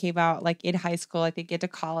as it came out, like in high school, I think into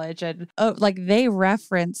college, and like they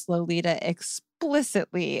reference Lolita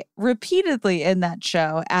explicitly, repeatedly in that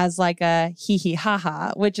show as like a hee hee ha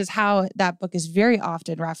ha, which is how that book is very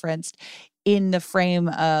often referenced in the frame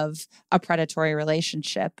of a predatory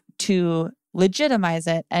relationship to legitimize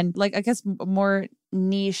it. And like, I guess more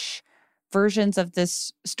niche versions of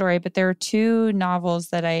this story, but there are two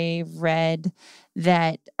novels that I read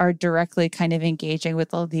that are directly kind of engaging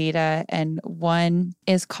with Lolita. And one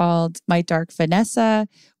is called My Dark Vanessa,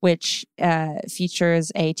 which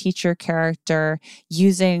features a teacher character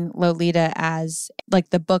using Lolita as,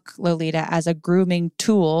 like the book Lolita, as a grooming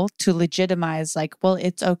tool to legitimize, like, well,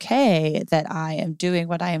 it's okay that I am doing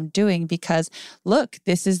what I am doing because look,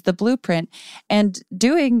 this is the blueprint. And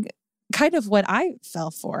doing kind of what I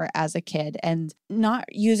fell for as a kid, and not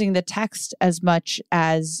using the text as much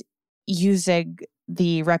as using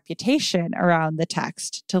the reputation around the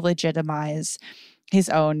text to legitimize his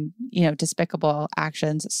own, despicable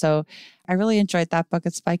actions. So I really enjoyed that book.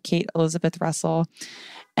 It's by Kate Elizabeth Russell.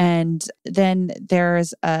 And then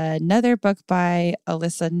there's another book by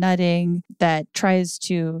Alyssa Nutting that tries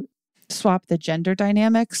to swap the gender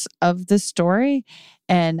dynamics of the story.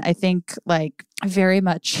 And I think like very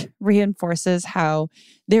much reinforces how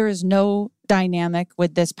there is no dynamic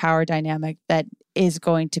with this power dynamic that is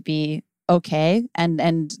going to be okay,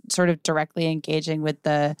 and sort of directly engaging with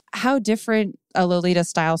how different a Lolita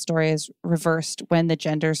style story is reversed when the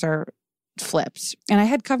genders are flipped. And I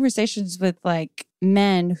had conversations with like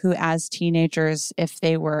men who, as teenagers, if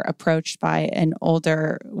they were approached by an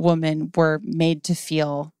older woman, were made to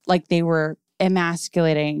feel like they were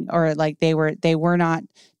emasculating, or like they were not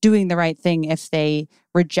doing the right thing if they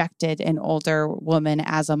rejected an older woman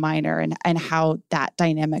as a minor, and how that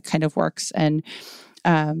dynamic kind of works. And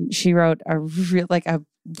she wrote a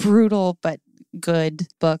brutal but good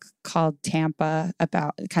book called Tampa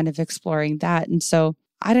about kind of exploring that. And so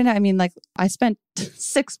I don't know. I mean, like I spent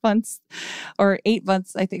 6 months or 8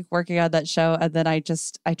 months, I think, working on that show. And then I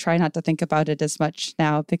try not to think about it as much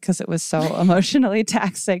now because it was so emotionally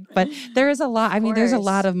taxing. But there is a lot. I mean, there's a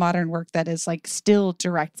lot of modern work that is like still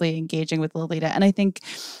directly engaging with Lolita. And I think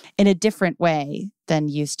in a different way than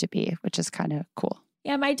used to be, which is kind of cool.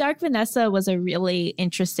 Yeah, My Dark Vanessa was a really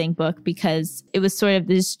interesting book because it was sort of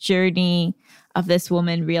this journey of this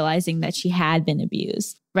woman realizing that she had been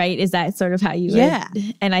abused, right? Is that sort of how you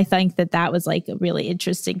would? And I think that was like a really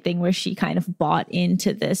interesting thing where she kind of bought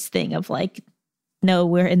into this thing of like, no,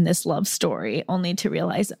 we're in this love story, only to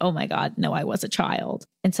realize, oh my God, no, I was a child.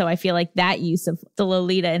 And so I feel like that use of the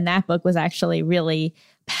Lolita in that book was actually really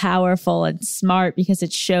powerful and smart because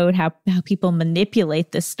it showed how people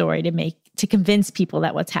manipulate this story to convince people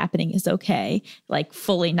that what's happening is okay, like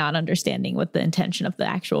fully not understanding what the intention of the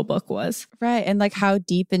actual book was. Right. And like how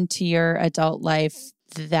deep into your adult life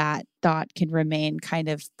that thought can remain kind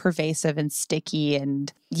of pervasive and sticky.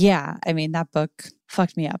 And yeah, I mean, that book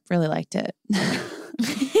fucked me up. Really liked it.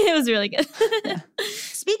 It was really good. Yeah.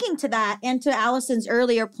 Speaking to that and to Allison's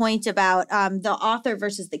earlier point about the author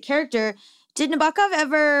versus the character, did Nabokov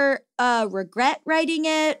ever regret writing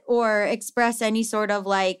it or express any sort of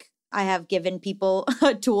like, I have given people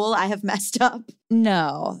a tool, I have messed up?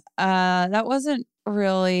 No, that wasn't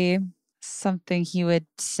really something he would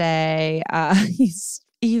say.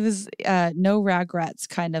 He was no regrets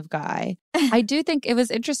kind of guy. I do think it was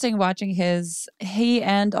interesting watching he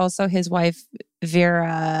and also his wife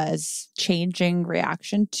Vera's changing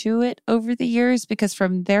reaction to it over the years, because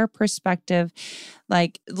from their perspective,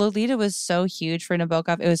 like Lolita was so huge for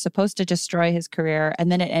Nabokov. It was supposed to destroy his career,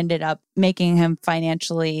 and then it ended up making him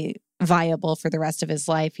financially viable for the rest of his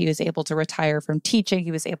life. He was able to retire from teaching.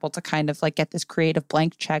 He was able to kind of like get this creative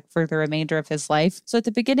blank check for the remainder of his life. So at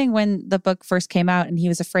the beginning, when the book first came out and he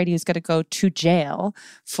was afraid he was going to go to jail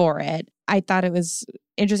for it, I thought it was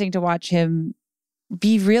interesting to watch him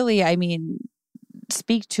be really, I mean,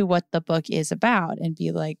 speak to what the book is about and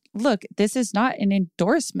be like, look, this is not an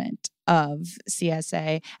endorsement of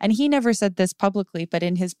CSA. And he never said this publicly, but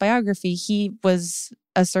in his biography, he was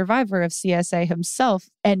a survivor of CSA himself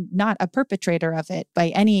and not a perpetrator of it by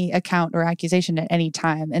any account or accusation at any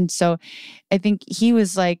time. And so I think he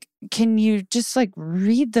was like, can you just like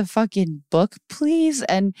read the fucking book, please?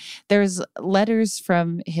 And there's letters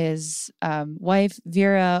from his wife,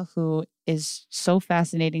 Vera, who is so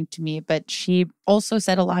fascinating to me, but she also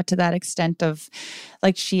said a lot to that extent of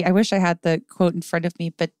like, I wish I had the quote in front of me,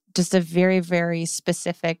 but just a very, very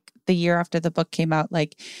specific, the year after the book came out,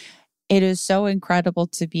 like, it is so incredible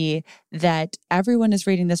to me that everyone is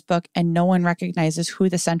reading this book and no one recognizes who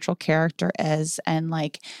the central character is and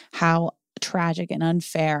like how tragic and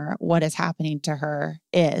unfair what is happening to her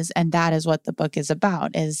is. And that is what the book is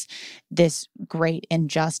about, is this great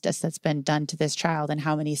injustice that's been done to this child and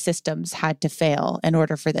how many systems had to fail in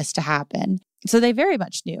order for this to happen. So they very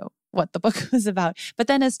much knew what the book was about. But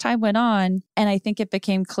then as time went on, and I think it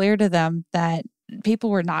became clear to them that people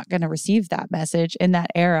were not going to receive that message in that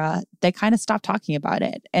era, they kind of stopped talking about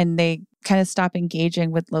it and they kind of stopped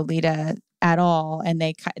engaging with Lolita at all. And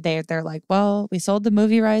they're like, well, we sold the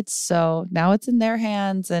movie rights, so now it's in their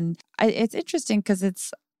hands. And it's interesting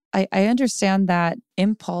because I understand that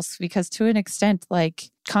impulse, because to an extent, like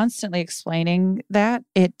constantly explaining that,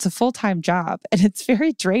 it's a full-time job and it's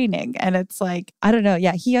very draining. And it's like, I don't know.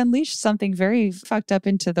 Yeah, he unleashed something very fucked up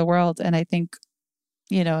into the world. And I think,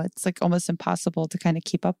 you know, it's like almost impossible to kind of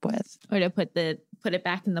keep up with. Or to put it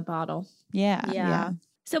back in the bottle. Yeah.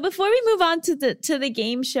 So before we move on to the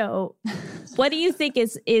game show, what do you think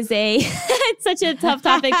is a it's such a tough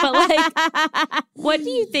topic, but like what do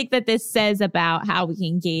you think that this says about how we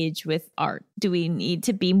engage with art? Do we need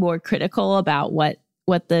to be more critical about what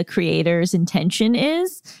the creator's intention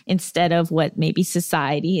is instead of what maybe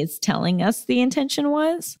society is telling us the intention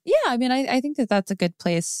was? Yeah, I mean, I think that that's a good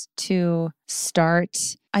place to start.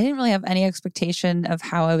 I didn't really have any expectation of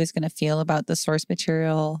how I was going to feel about the source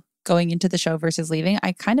material going into the show versus leaving.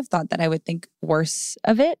 I kind of thought that I would think worse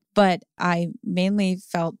of it, but I mainly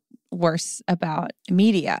felt worse about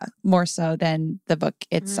media more so than the book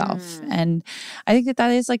itself. And I think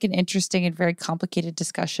that is like an interesting and very complicated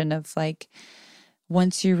discussion of like,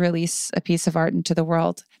 once you release a piece of art into the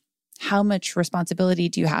world, how much responsibility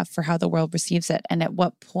do you have for how the world receives it? And at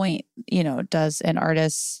what point, you know, does an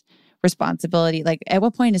artist's responsibility, like at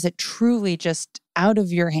what point is it truly just out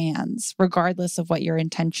of your hands, regardless of what your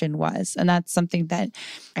intention was. And that's something that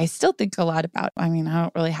I still think a lot about. I mean, I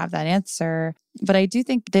don't really have that answer, but I do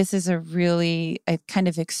think this is a kind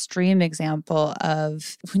of extreme example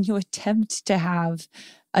of when you attempt to have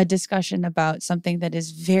a discussion about something that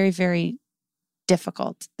is very, very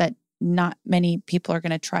difficult, that not many people are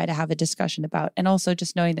going to try to have a discussion about. And also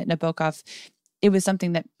just knowing that Nabokov, it was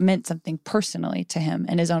something that meant something personally to him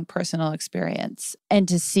and his own personal experience. And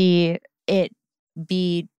to see it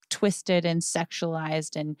be twisted and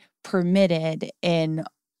sexualized and permitted in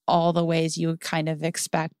all the ways you would kind of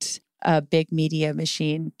expect a big media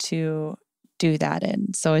machine to do that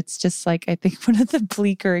in. So it's just like, I think one of the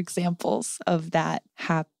bleaker examples of that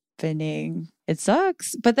happening. It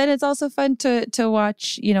sucks, but then it's also fun to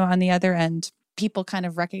watch, on the other end, people kind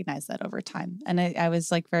of recognize that over time. And I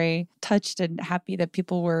was like very touched and happy that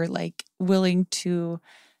people were like willing to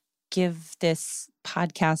give this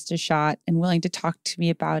podcast a shot and willing to talk to me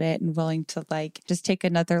about it and willing to like just take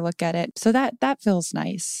another look at it. So that feels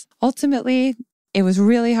nice. Ultimately, it was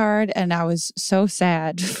really hard and I was so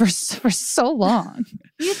sad for so long.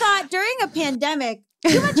 You thought during a pandemic,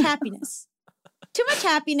 too much happiness. Too much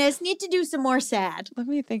happiness, need to do some more sad. Let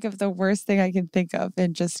me think of the worst thing I can think of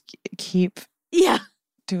and just keep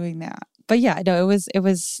doing that. But yeah, no, it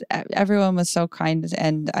was everyone was so kind,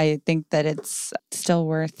 and I think that it's still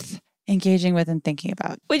worth engaging with and thinking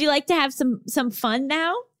about. Would you like to have some fun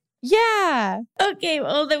now? Yeah. Okay,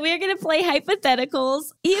 well, then we're going to play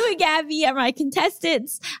hypotheticals. You and Gabby are my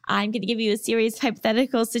contestants. I'm going to give you a series of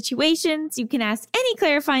hypothetical situations. You can ask any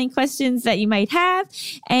clarifying questions that you might have,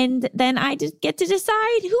 and then I just get to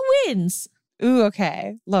decide who wins. Ooh,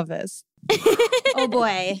 okay. Love this. Oh,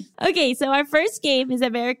 boy. Okay, so our first game is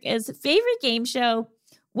America's favorite game show.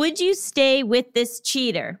 Would you stay with this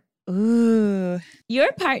cheater? Ooh.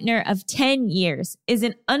 Your partner of 10 years is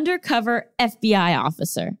an undercover FBI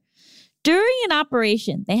officer. During an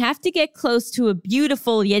operation, they have to get close to a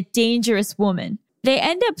beautiful yet dangerous woman. They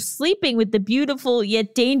end up sleeping with the beautiful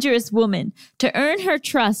yet dangerous woman to earn her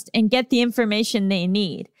trust and get the information they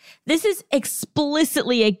need. This is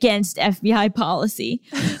explicitly against FBI policy.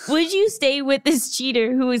 Would you stay with this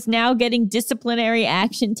cheater who is now getting disciplinary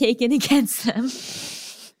action taken against them?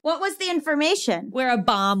 What was the information? Where a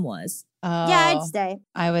bomb was. Oh, Yeah, I'd stay.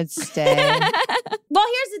 I would stay. Well,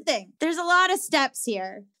 here's the thing. There's a lot of steps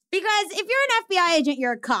here. Because if you're an FBI agent,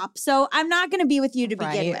 you're a cop. So I'm not going to be with you to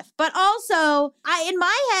begin with. But also, in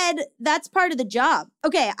my head, that's part of the job.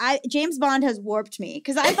 Okay, James Bond has warped me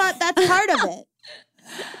because I thought that's part of it.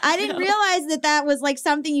 I didn't realize that was like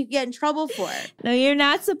something you could get in trouble for. No, you're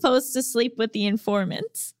not supposed to sleep with the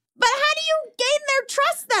informants. But how do you gain their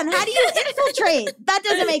trust then? How do you infiltrate? That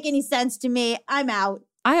doesn't make any sense to me. I'm out.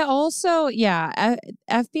 I also,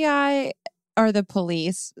 FBI are the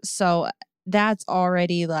police. So that's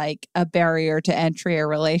already like a barrier to entry a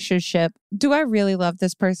relationship. Do I really love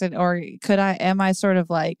this person, or am I sort of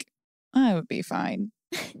like, I would be fine?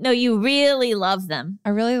 No, you really love them. I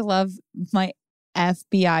really love my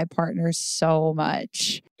FBI partners so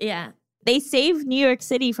much. Yeah. They saved New York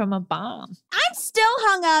City from a bomb. I'm still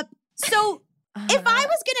hung up. So if I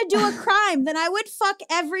was going to do a crime, then I would fuck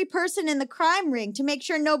every person in the crime ring to make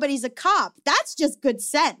sure nobody's a cop. That's just good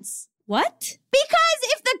sense. What? Because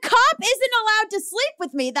if the cop isn't allowed to sleep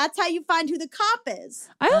with me, that's how you find who the cop is.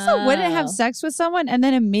 I also wouldn't have sex with someone and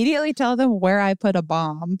then immediately tell them where I put a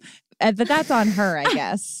bomb. But that's on her, I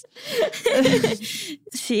guess.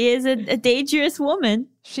 She is a dangerous woman.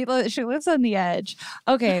 She lives on the edge.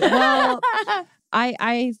 Okay, well,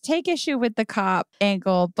 I take issue with the cop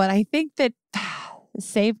angle, but I think that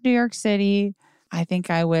save New York City, I think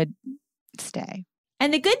I would stay.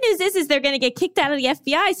 And the good news is they're going to get kicked out of the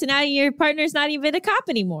FBI. So now your partner's not even a cop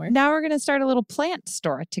anymore. Now we're going to start a little plant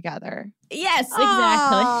store together. Yes,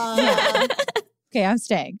 exactly. Okay, I'm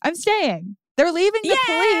staying. They're leaving the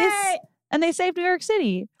police and they saved New York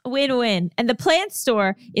City. Win-win. And the plant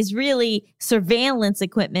store is really surveillance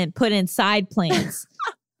equipment put inside plants.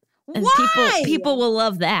 And Why? people will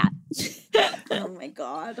love that. Oh my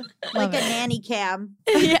God. Like a nanny cam.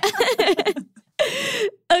 Yeah.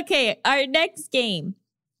 Okay, our next game.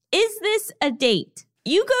 Is this a date?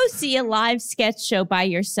 You go see a live sketch show by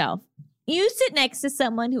yourself. You sit next to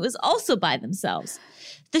someone who is also by themselves.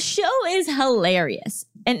 The show is hilarious.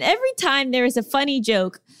 And every time there is a funny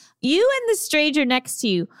joke, you and the stranger next to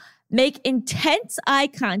you make intense eye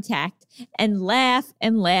contact and laugh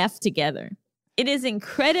together. It is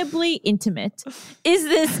incredibly intimate. Is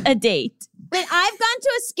this a date? Wait, I've gone to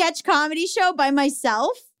a sketch comedy show by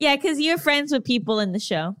myself? Yeah, because you're friends with people in the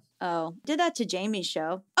show. Oh, did that to Jamie's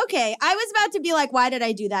show. Okay, Okay, I was about to be like, why did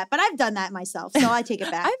I do that? But I've done that myself, so I take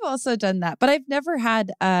it back. I've also done that, but I've never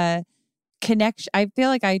had a connection. I feel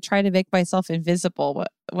like I try to make myself invisible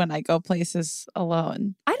when I go places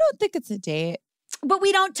alone. I don't think it's a date. But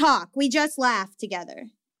we don't talk. We just laugh together.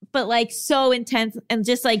 But like so intense and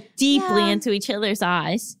just like deeply into each other's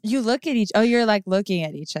eyes. You look at you're like looking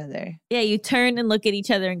at each other. Yeah, you turn and look at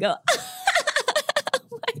each other and go,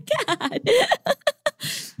 oh my God.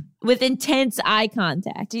 With intense eye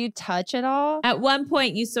contact. Do you touch at all? At one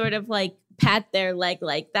point, you sort of like pat their leg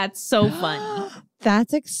like, that's so funny.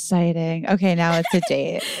 That's exciting. Okay, now it's a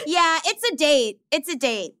date. Yeah, it's a date. It's a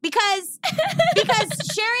date. Because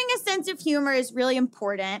sharing a sense of humor is really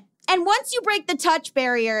important. And once you break the touch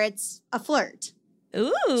barrier, it's a flirt.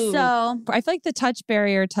 Ooh. So I feel like the touch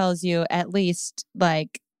barrier tells you at least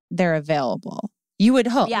like they're available. You would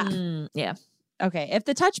hope. yeah. Yeah. Okay, if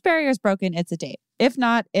the touch barrier is broken, it's a date. If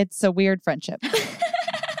not, it's a weird friendship.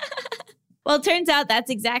 Well, it turns out that's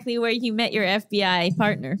exactly where you met your FBI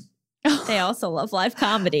partner. They also love live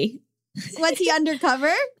comedy. Was he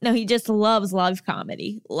undercover? No, he just loves live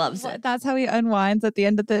comedy. Loves it. That's how he unwinds at the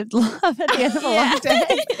end of the a long day.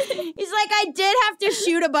 He's like, I did have to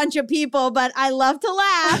shoot a bunch of people, but I love to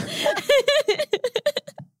laugh.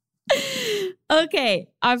 Okay,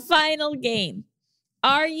 our final game.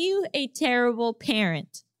 Are you a terrible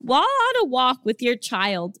parent? While on a walk with your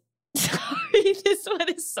child. Sorry, this one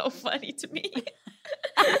is so funny to me.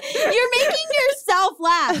 You're making yourself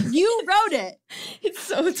laugh. You wrote it. It's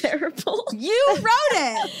so terrible. You wrote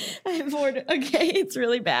it. I'm bored. Okay, it's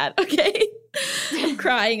really bad. Okay. I'm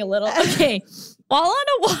crying a little. Okay. While on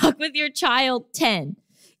a walk with your child 10,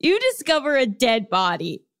 you discover a dead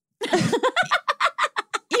body.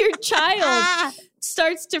 Your child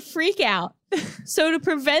starts to freak out. So to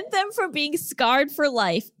prevent them from being scarred for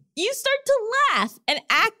life, you start to laugh and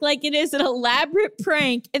act like it is an elaborate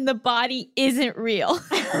prank and the body isn't real.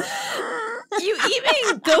 You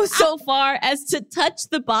even go so far as to touch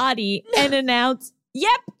the body and announce,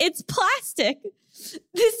 yep, it's plastic.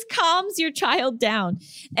 This calms your child down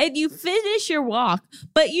and you finish your walk,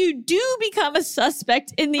 but you do become a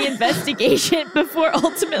suspect in the investigation before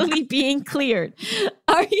ultimately being cleared.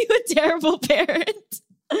 Are you a terrible parent?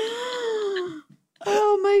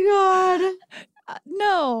 Oh my God.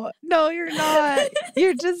 No, you're not.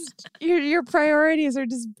 You're just your priorities are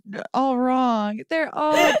just all wrong.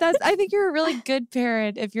 I think you're a really good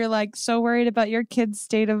parent if you're like so worried about your kid's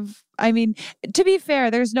state of, I mean, to be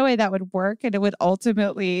fair, there's no way that would work and it would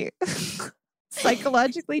ultimately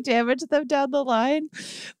psychologically damage them down the line.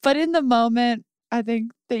 But in the moment, I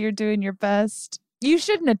think that you're doing your best. You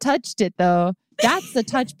shouldn't have touched it though. That's the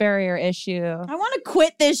touch barrier issue. I want to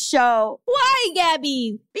quit this show. Why,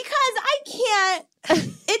 Gabby? Because I can't.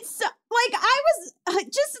 It's like I was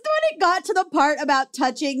just when it got to the part about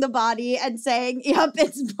touching the body and saying, yep,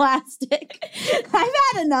 it's plastic. I've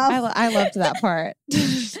had enough. I loved that part.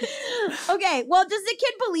 Okay, well, does the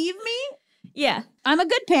kid believe me? Yeah. I'm a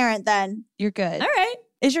good parent then. You're good. All right.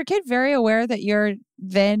 Is your kid very aware that you're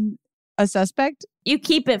then a suspect? You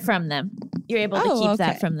keep it from them. You're able to keep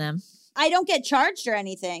that from them. I don't get charged or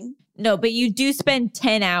anything. No, but you do spend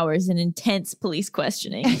 10 hours in intense police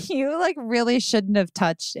questioning. You like really shouldn't have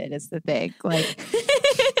touched it is the thing. Like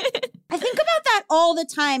I think about that all the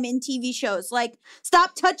time in TV shows. Like,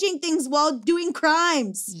 stop touching things while doing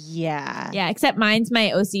crimes. Yeah. Yeah, except mine's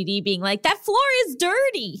my OCD being like, that floor is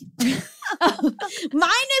dirty.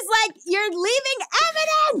 Mine is like, you're leaving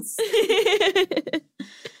evidence.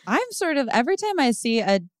 I'm sort of, every time I see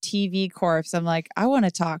a TV corpse, I'm like, I want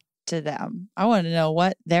to talk to them. I want to know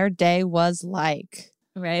what their day was like.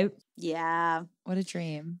 Right? Yeah. What a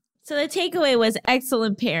dream. So the takeaway was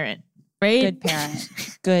excellent parent, right? Good parent.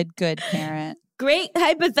 good parent. Great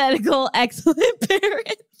hypothetical, excellent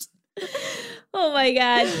parent. Oh my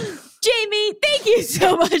God. Jamie, thank you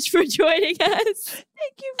so much for joining us.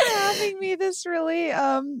 Thank you for having me. This really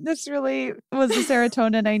was the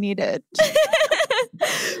serotonin I needed.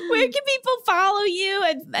 Where can people follow you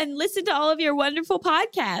and listen to all of your wonderful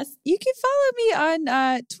podcasts? You can follow me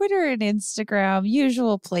on Twitter and Instagram,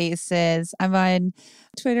 usual places. I'm on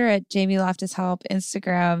Twitter at Jamie Loftus Help,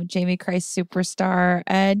 Instagram, Jamie Christ Superstar.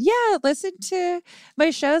 And yeah, listen to my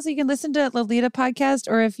shows. You can listen to Lolita podcast,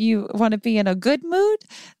 or if you want to be in a good mood,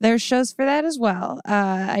 there's shows for that as well.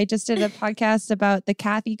 I just did a podcast about the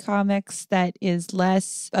Kathy comics that is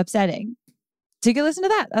less upsetting. So you can listen to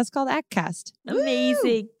that. That's called ActCast.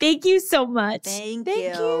 Amazing. Thank you so much. Thank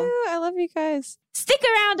you. I love you guys. Stick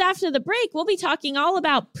around after the break. We'll be talking all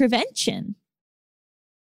about prevention.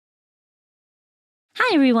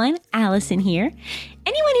 Hi everyone, Allison here.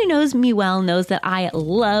 Anyone who knows me well knows that I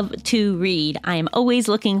love to read. I am always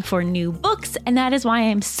looking for new books, and that is why I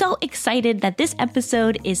am so excited that this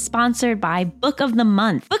episode is sponsored by Book of the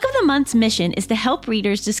Month. Book of the Month's mission is to help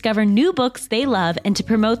readers discover new books they love and to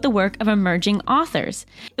promote the work of emerging authors.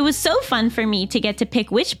 It was so fun for me to get to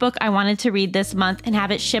pick which book I wanted to read this month and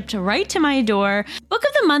have it shipped right to my door. Book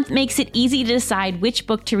of the Month makes it easy to decide which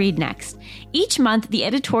book to read next. Each month, the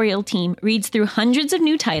editorial team reads through hundreds of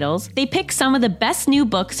new titles. They pick some of the best new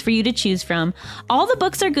books for you to choose from. All the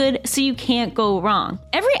books are good, so you can't go wrong.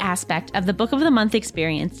 Every aspect of the Book of the Month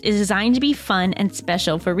experience is designed to be fun and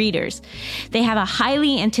special for readers. They have a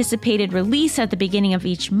highly anticipated release at the beginning of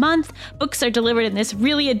each month. Books are delivered in this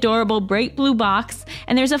really adorable bright blue box,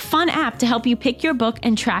 and there's a fun app to help you pick your book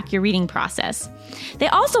and track your reading process. They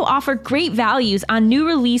also offer great values on new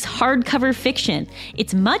release hardcover fiction.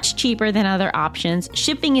 It's much cheaper than other options,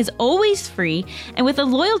 shipping is always free, and with a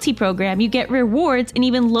loyalty program, you get rewards and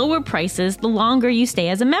even lower prices the longer you stay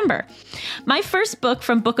as a member. My first book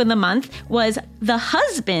from Book of the Month was The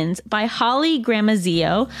Husbands by Holly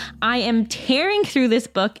Gramazio. I am tearing through this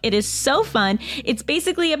book. It is so fun. It's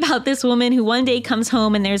basically about this woman who one day comes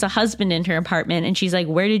home and there's a husband in her apartment, and she's like,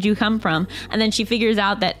 "Where did you come from?" And then she figures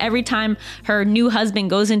out that every time her new husband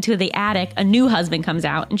goes into the attic, a new husband comes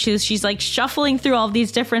out, and she's like shuffling through all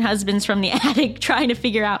these different husbands from the attic, trying to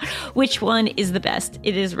figure out which one is the best.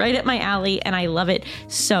 It is right up my alley, and I love it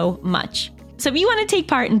so much. So if you want to take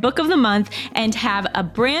part in Book of the Month and have a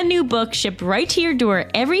brand new book shipped right to your door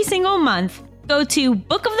every single month, go to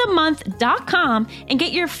bookofthemonth.com and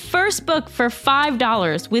get your first book for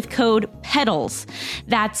 $5 with code PEDALS.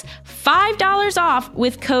 That's $5 off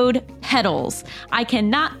with code PEDALS. I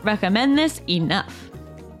cannot recommend this enough.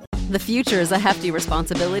 The future is a hefty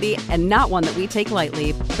responsibility and not one that we take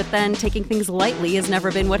lightly. But then taking things lightly has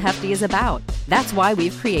never been what Hefty is about. That's why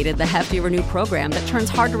we've created the Hefty Renew program that turns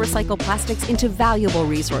hard-to-recycle plastics into valuable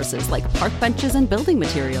resources like park benches and building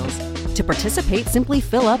materials. To participate, simply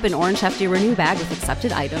fill up an orange Hefty Renew bag with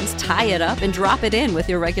accepted items, tie it up, and drop it in with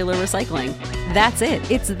your regular recycling. That's it.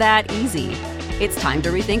 It's that easy. It's time to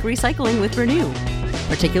rethink recycling with Renew.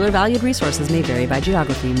 Particular valued resources may vary by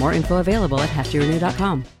geography. More info available at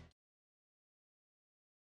heftyrenew.com.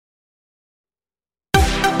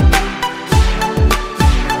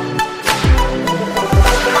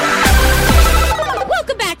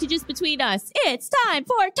 Just between us, it's time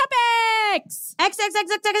for topics.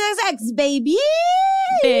 XXXXXX, baby.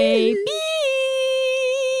 Baby.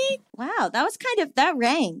 Wow, that was that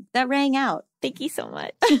rang out. Thank you so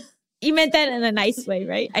much. You meant that in a nice way,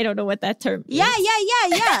 right? I don't know what that term means. Yeah.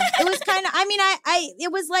 It was kind of,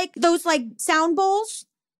 it was like those like sound bowls.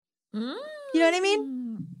 You know what I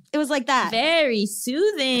mean? It was like that. Very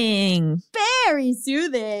soothing. Very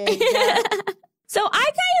soothing. Yeah. So I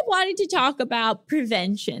kind of wanted to talk about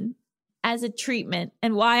prevention as a treatment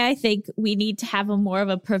and why I think we need to have more of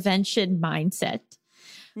a prevention mindset.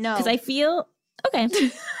 No. Because I feel, okay.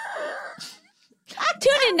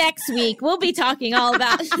 Tune in next week. We'll be talking all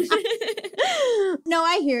about No,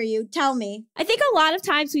 I hear you. Tell me. I think a lot of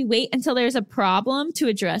times we wait until there's a problem to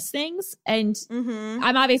address things. And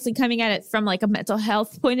I'm obviously coming at it from like a mental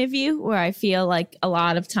health point of view, where I feel like a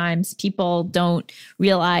lot of times people don't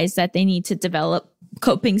realize that they need to develop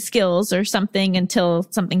coping skills or something until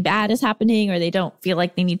something bad is happening, or they don't feel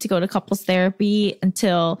like they need to go to couples therapy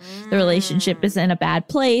until the relationship is in a bad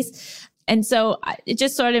place. And so it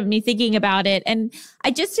just sort of me thinking about it. And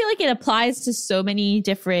I just feel like it applies to so many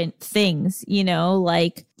different things, you know,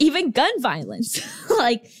 like even gun violence,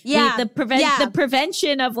 like the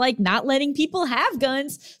prevention of like not letting people have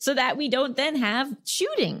guns so that we don't then have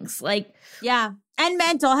shootings. Like, yeah. And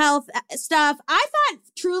mental health stuff. I thought,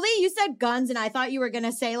 truly, you said guns, and I thought you were going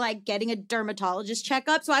to say, like, getting a dermatologist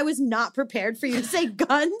checkup. So I was not prepared for you to say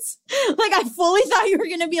guns. Like, I fully thought you were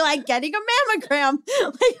going to be, like, getting a mammogram.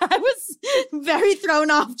 Like, I was very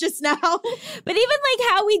thrown off just now. But even, like,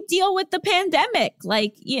 how we deal with the pandemic,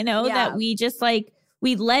 like, you know, that we just, like,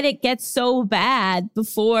 we let it get so bad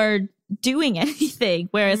before doing anything.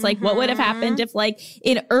 Whereas like what would have happened if like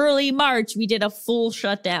in early March we did a full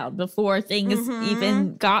shutdown before things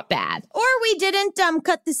even got bad, or we didn't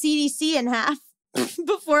cut the CDC in half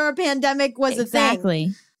before a pandemic was a thing.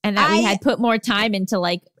 Exactly. And that we had put more time into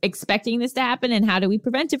like expecting this to happen and how do we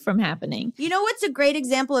prevent it from happening? You know what's a great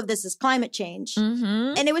example of this is climate change.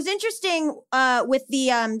 And it was interesting with the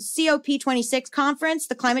COP26 conference,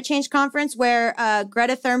 the climate change conference, where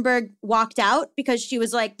Greta Thunberg walked out because she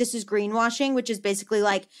was like, this is greenwashing, which is basically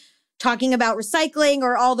like talking about recycling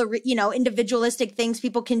or all the, individualistic things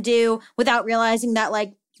people can do without realizing that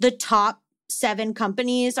like the top 7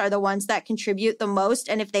 companies are the ones that contribute the most.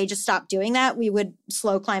 And if they just stopped doing that, we would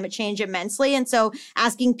slow climate change immensely. And so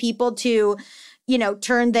asking people to,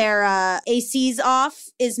 turn their ACs off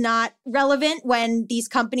is not relevant when these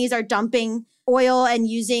companies are dumping oil and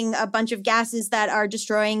using a bunch of gases that are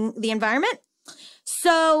destroying the environment.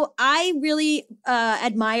 So I really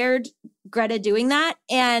admired Greta doing that.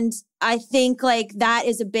 And I think like that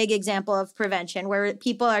is a big example of prevention where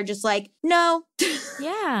people are just like, no.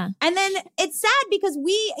 Yeah. And then it's sad because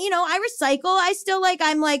I recycle. I still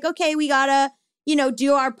I'm like, okay, we gotta,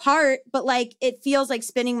 do our part. But like, it feels like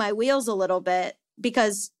spinning my wheels a little bit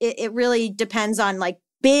because it really depends on like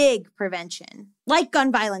big prevention, like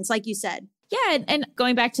gun violence, like you said. Yeah. And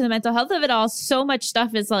going back to the mental health of it all, so much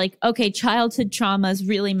stuff is like, okay, childhood traumas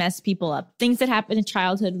really mess people up. Things that happen in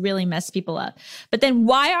childhood really mess people up. But then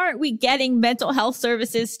why aren't we getting mental health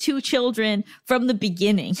services to children from the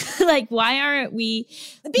beginning? Like, why aren't we?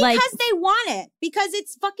 Because they want it. Because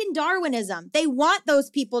it's fucking Darwinism. They want those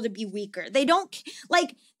people to be weaker. They don't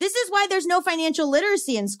this is why there's no financial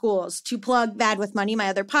literacy in schools, to plug Bad with Money, my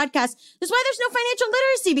other podcast. This is why there's no financial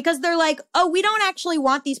literacy, because they're like, oh, we don't actually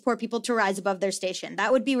want these poor people to rise above their station.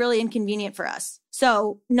 That would be really inconvenient for us.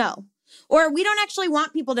 So no. Or we don't actually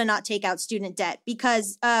want people to not take out student debt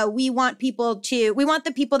because we want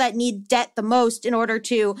the people that need debt the most in order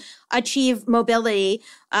to achieve mobility,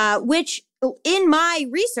 which in my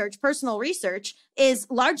research, personal research, is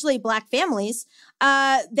largely Black families.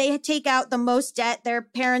 They take out the most debt. Their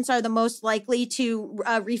parents are the most likely to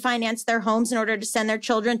refinance their homes in order to send their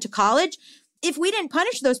children to college. If we didn't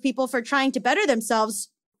punish those people for trying to better themselves,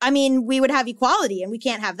 we would have equality, and we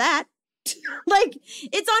can't have that.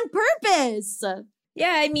 It's on purpose.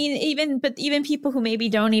 Yeah, even people who maybe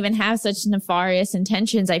don't even have such nefarious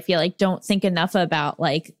intentions, I feel like don't think enough about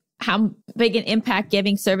like how big an impact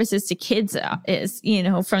giving services to kids is,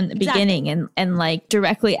 from the beginning and like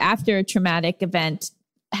directly after a traumatic event,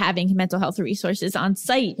 having mental health resources on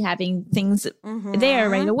site, having things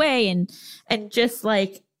there right away. And just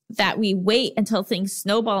like that, we wait until things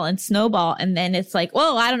snowball. And then it's like,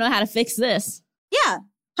 whoa, I don't know how to fix this. Yeah,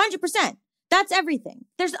 100%. That's everything.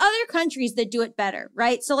 There's other countries that do it better,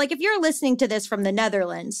 right? So like if you're listening to this from the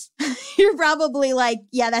Netherlands, you're probably like,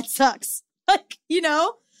 yeah, that sucks.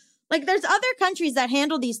 There's other countries that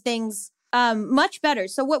handle these things much better.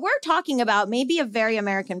 So what we're talking about may be a very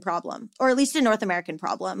American problem, or at least a North American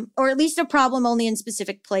problem, or at least a problem only in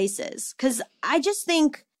specific places. Because I just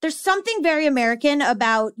think there's something very American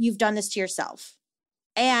about you've done this to yourself.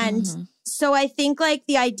 And so I think like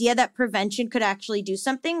the idea that prevention could actually do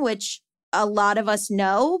something, which a lot of us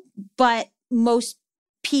know, but most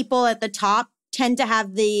people at the top tend to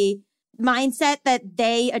have the mindset that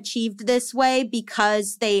they achieved this way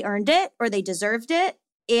because they earned it or they deserved it.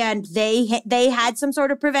 And they had some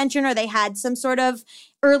sort of prevention, or they had some sort of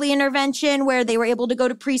early intervention where they were able to go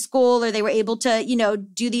to preschool, or they were able to,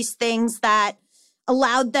 do these things that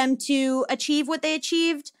allowed them to achieve what they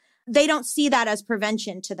achieved. They don't see that as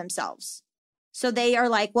prevention to themselves. So they are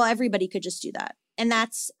like, well, everybody could just do that. And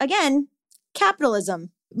that's, again,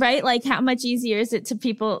 capitalism. Right? Like how much easier is it to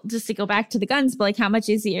people, just to go back to the guns, but like how much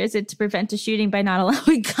easier is it to prevent a shooting by not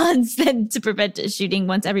allowing guns than to prevent a shooting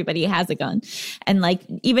once everybody has a gun? And like,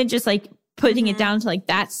 even just like putting it down to like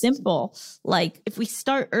that simple, like if we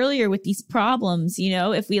start earlier with these problems,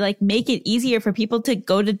 if we like make it easier for people to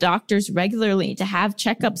go to doctors regularly, to have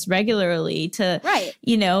checkups regularly, to, right.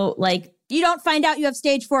 Like you don't find out you have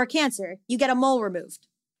stage 4 cancer, you get a mole removed.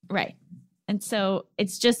 Right. And so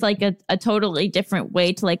it's just like a totally different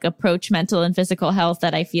way to like approach mental and physical health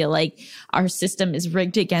that I feel like our system is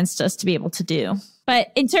rigged against us to be able to do.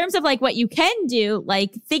 But in terms of like what you can do,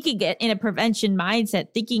 like thinking it in a prevention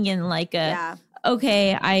mindset, thinking in like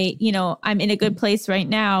okay, I'm in a good place right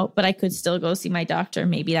now, but I could still go see my doctor.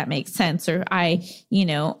 Maybe that makes sense. Or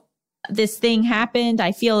this thing happened.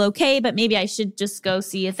 I feel okay, but maybe I should just go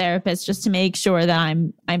see a therapist just to make sure that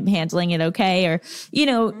I'm handling it okay. Or,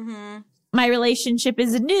 my relationship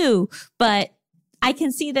is new, but I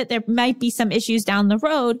can see that there might be some issues down the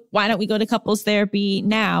road. Why don't we go to couples therapy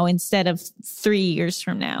now instead of 3 years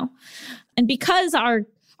from now? And because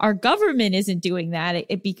our government isn't doing that,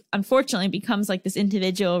 it unfortunately becomes like this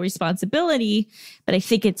individual responsibility, but I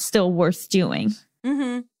think it's still worth doing.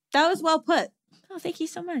 That was well put. Oh, thank you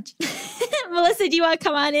so much. Melissa, do you want to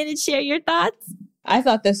come on in and share your thoughts? I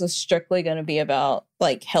thought this was strictly going to be about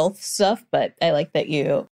like health stuff, but I like that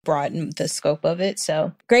you broadened the scope of it.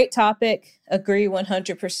 So great topic. Agree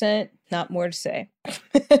 100%. Not more to say.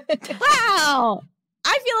 Wow.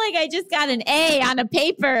 I feel like I just got an A on a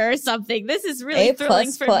paper or something. This is really A++.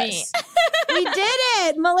 thrilling for me. We did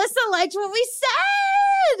it. Melissa liked what we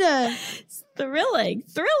said. Thrilling.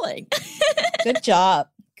 Good job.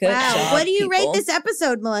 Good Wow. job. What do you rate people. this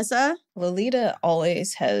episode, Melissa? Lolita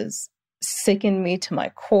always has sickened me to my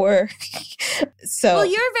core. So, Well,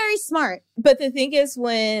 you're very smart. but the thing is,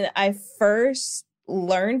 when I first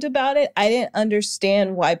learned about it, I didn't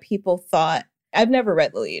understand why people thought. I've never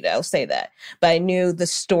read Lolita, I'll say that, but I knew the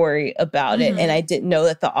story about it, and I didn't know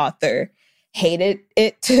that the author hated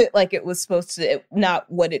it like it was supposed to, not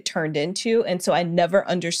what it turned into. And so I never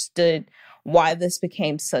understood why this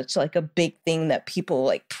became such like a big thing that people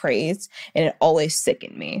like praise, and it always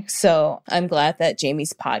sickened me. So I'm glad that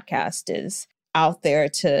Jamie's podcast is out there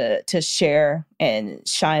to share and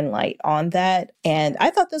shine light on that. And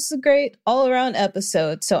I thought this was a great all around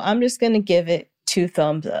episode. So I'm just going to give it 2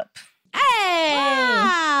 thumbs up. Hey!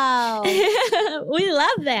 Wow. We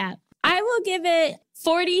love that. I will give it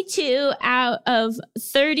 42 out of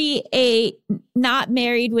 38 not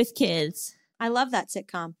married with kids. I love that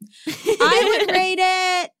sitcom. I would rate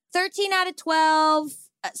it 13 out of 12.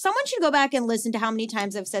 Someone should go back and listen to how many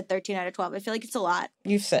times I've said 13 out of 12. I feel like it's a lot.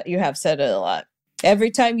 You have said it a lot.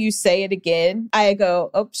 Every time you say it again, I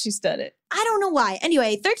go, oh, she's done it. I don't know why.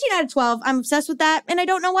 Anyway, 13 out of 12. I'm obsessed with that, and I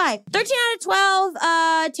don't know why. 13 out of 12,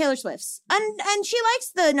 Taylor Swift's. And she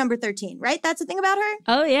likes the number 13, right? That's the thing about her?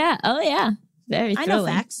 Oh, yeah. Very I know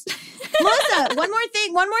thrilling. facts. Melissa, one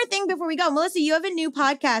more thing before we go. Melissa, you have a new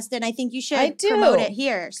podcast, and I think you should I do. promote it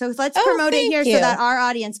here. So let's Oh, promote it thank here you. so that our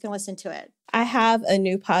audience can listen to it. I have a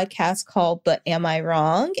new podcast called But Am I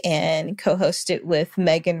Wrong? And co-host it with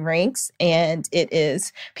Megan Rinks. And it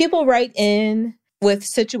is people write in with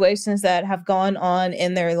situations that have gone on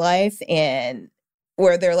in their life and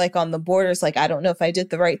where they're like on the borders, like, I don't know if I did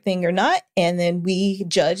the right thing or not. And then we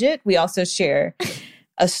judge it. We also share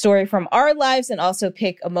a story from our lives and also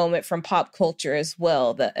pick a moment from pop culture as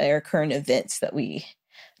well, that are current events that we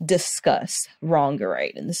discuss wrong or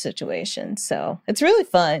right in the situation. So it's really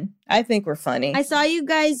fun. I think we're funny. I saw you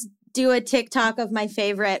guys do a TikTok of my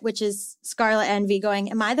favorite, which is Scarlet Envy going,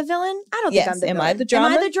 am I the villain? I don't think I'm the Am villain. I the drama?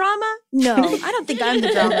 Am I the drama? No, I don't think I'm the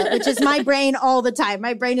drama, which is my brain all the time.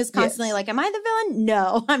 My brain is constantly like, am I the villain?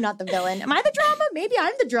 No, I'm not the villain. Am I the drama? Maybe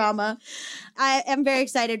I'm the drama. I am very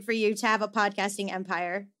excited for you to have a podcasting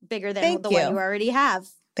empire bigger than Thank the you. one you already have.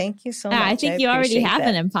 Thank you so much. Yeah, I think you already appreciate have that.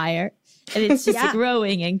 an empire. And it's just Yeah.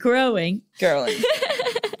 growing and growing. Growing.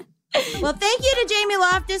 Well, thank you to Jamie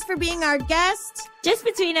Loftus for being our guest. Just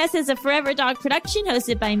Between Us is a Forever Dog production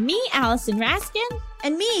hosted by me, Allison Raskin.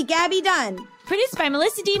 And me, Gabby Dunn. Produced by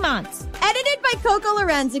Melissa D. Monts. Edited by Coco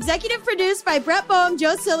Lorenz. Executive produced by Brett Boehm,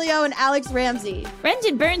 Joe Cilio, and Alex Ramsey.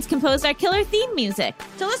 Brendan Burns composed our killer theme music.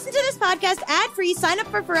 To listen to this podcast ad-free, sign up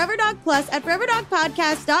for Forever Dog Plus at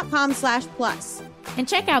foreverdogpodcast.com/plus. And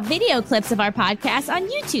check out video clips of our podcast on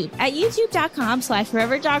YouTube at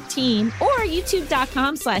youtube.com/foreverdogteam or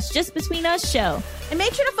youtube.com/justbetweenusshow. And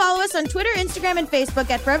make sure to follow us on Twitter, Instagram, and Facebook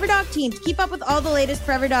at Forever Dog Team to keep up with all the latest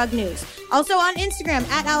Forever Dog news. Also on Instagram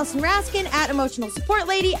at Allison Raskin, at Emotional Support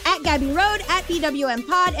Lady, at Gabby Road, at BWM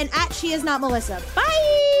Pod, and at She Is Not Melissa.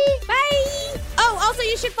 Bye! Bye! Oh, also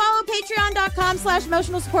you should follow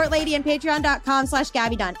patreon.com/emotional support lady and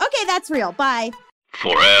patreon.com/Gabby Dunn. Okay, that's real. Bye.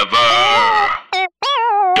 Forever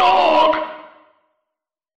Dog.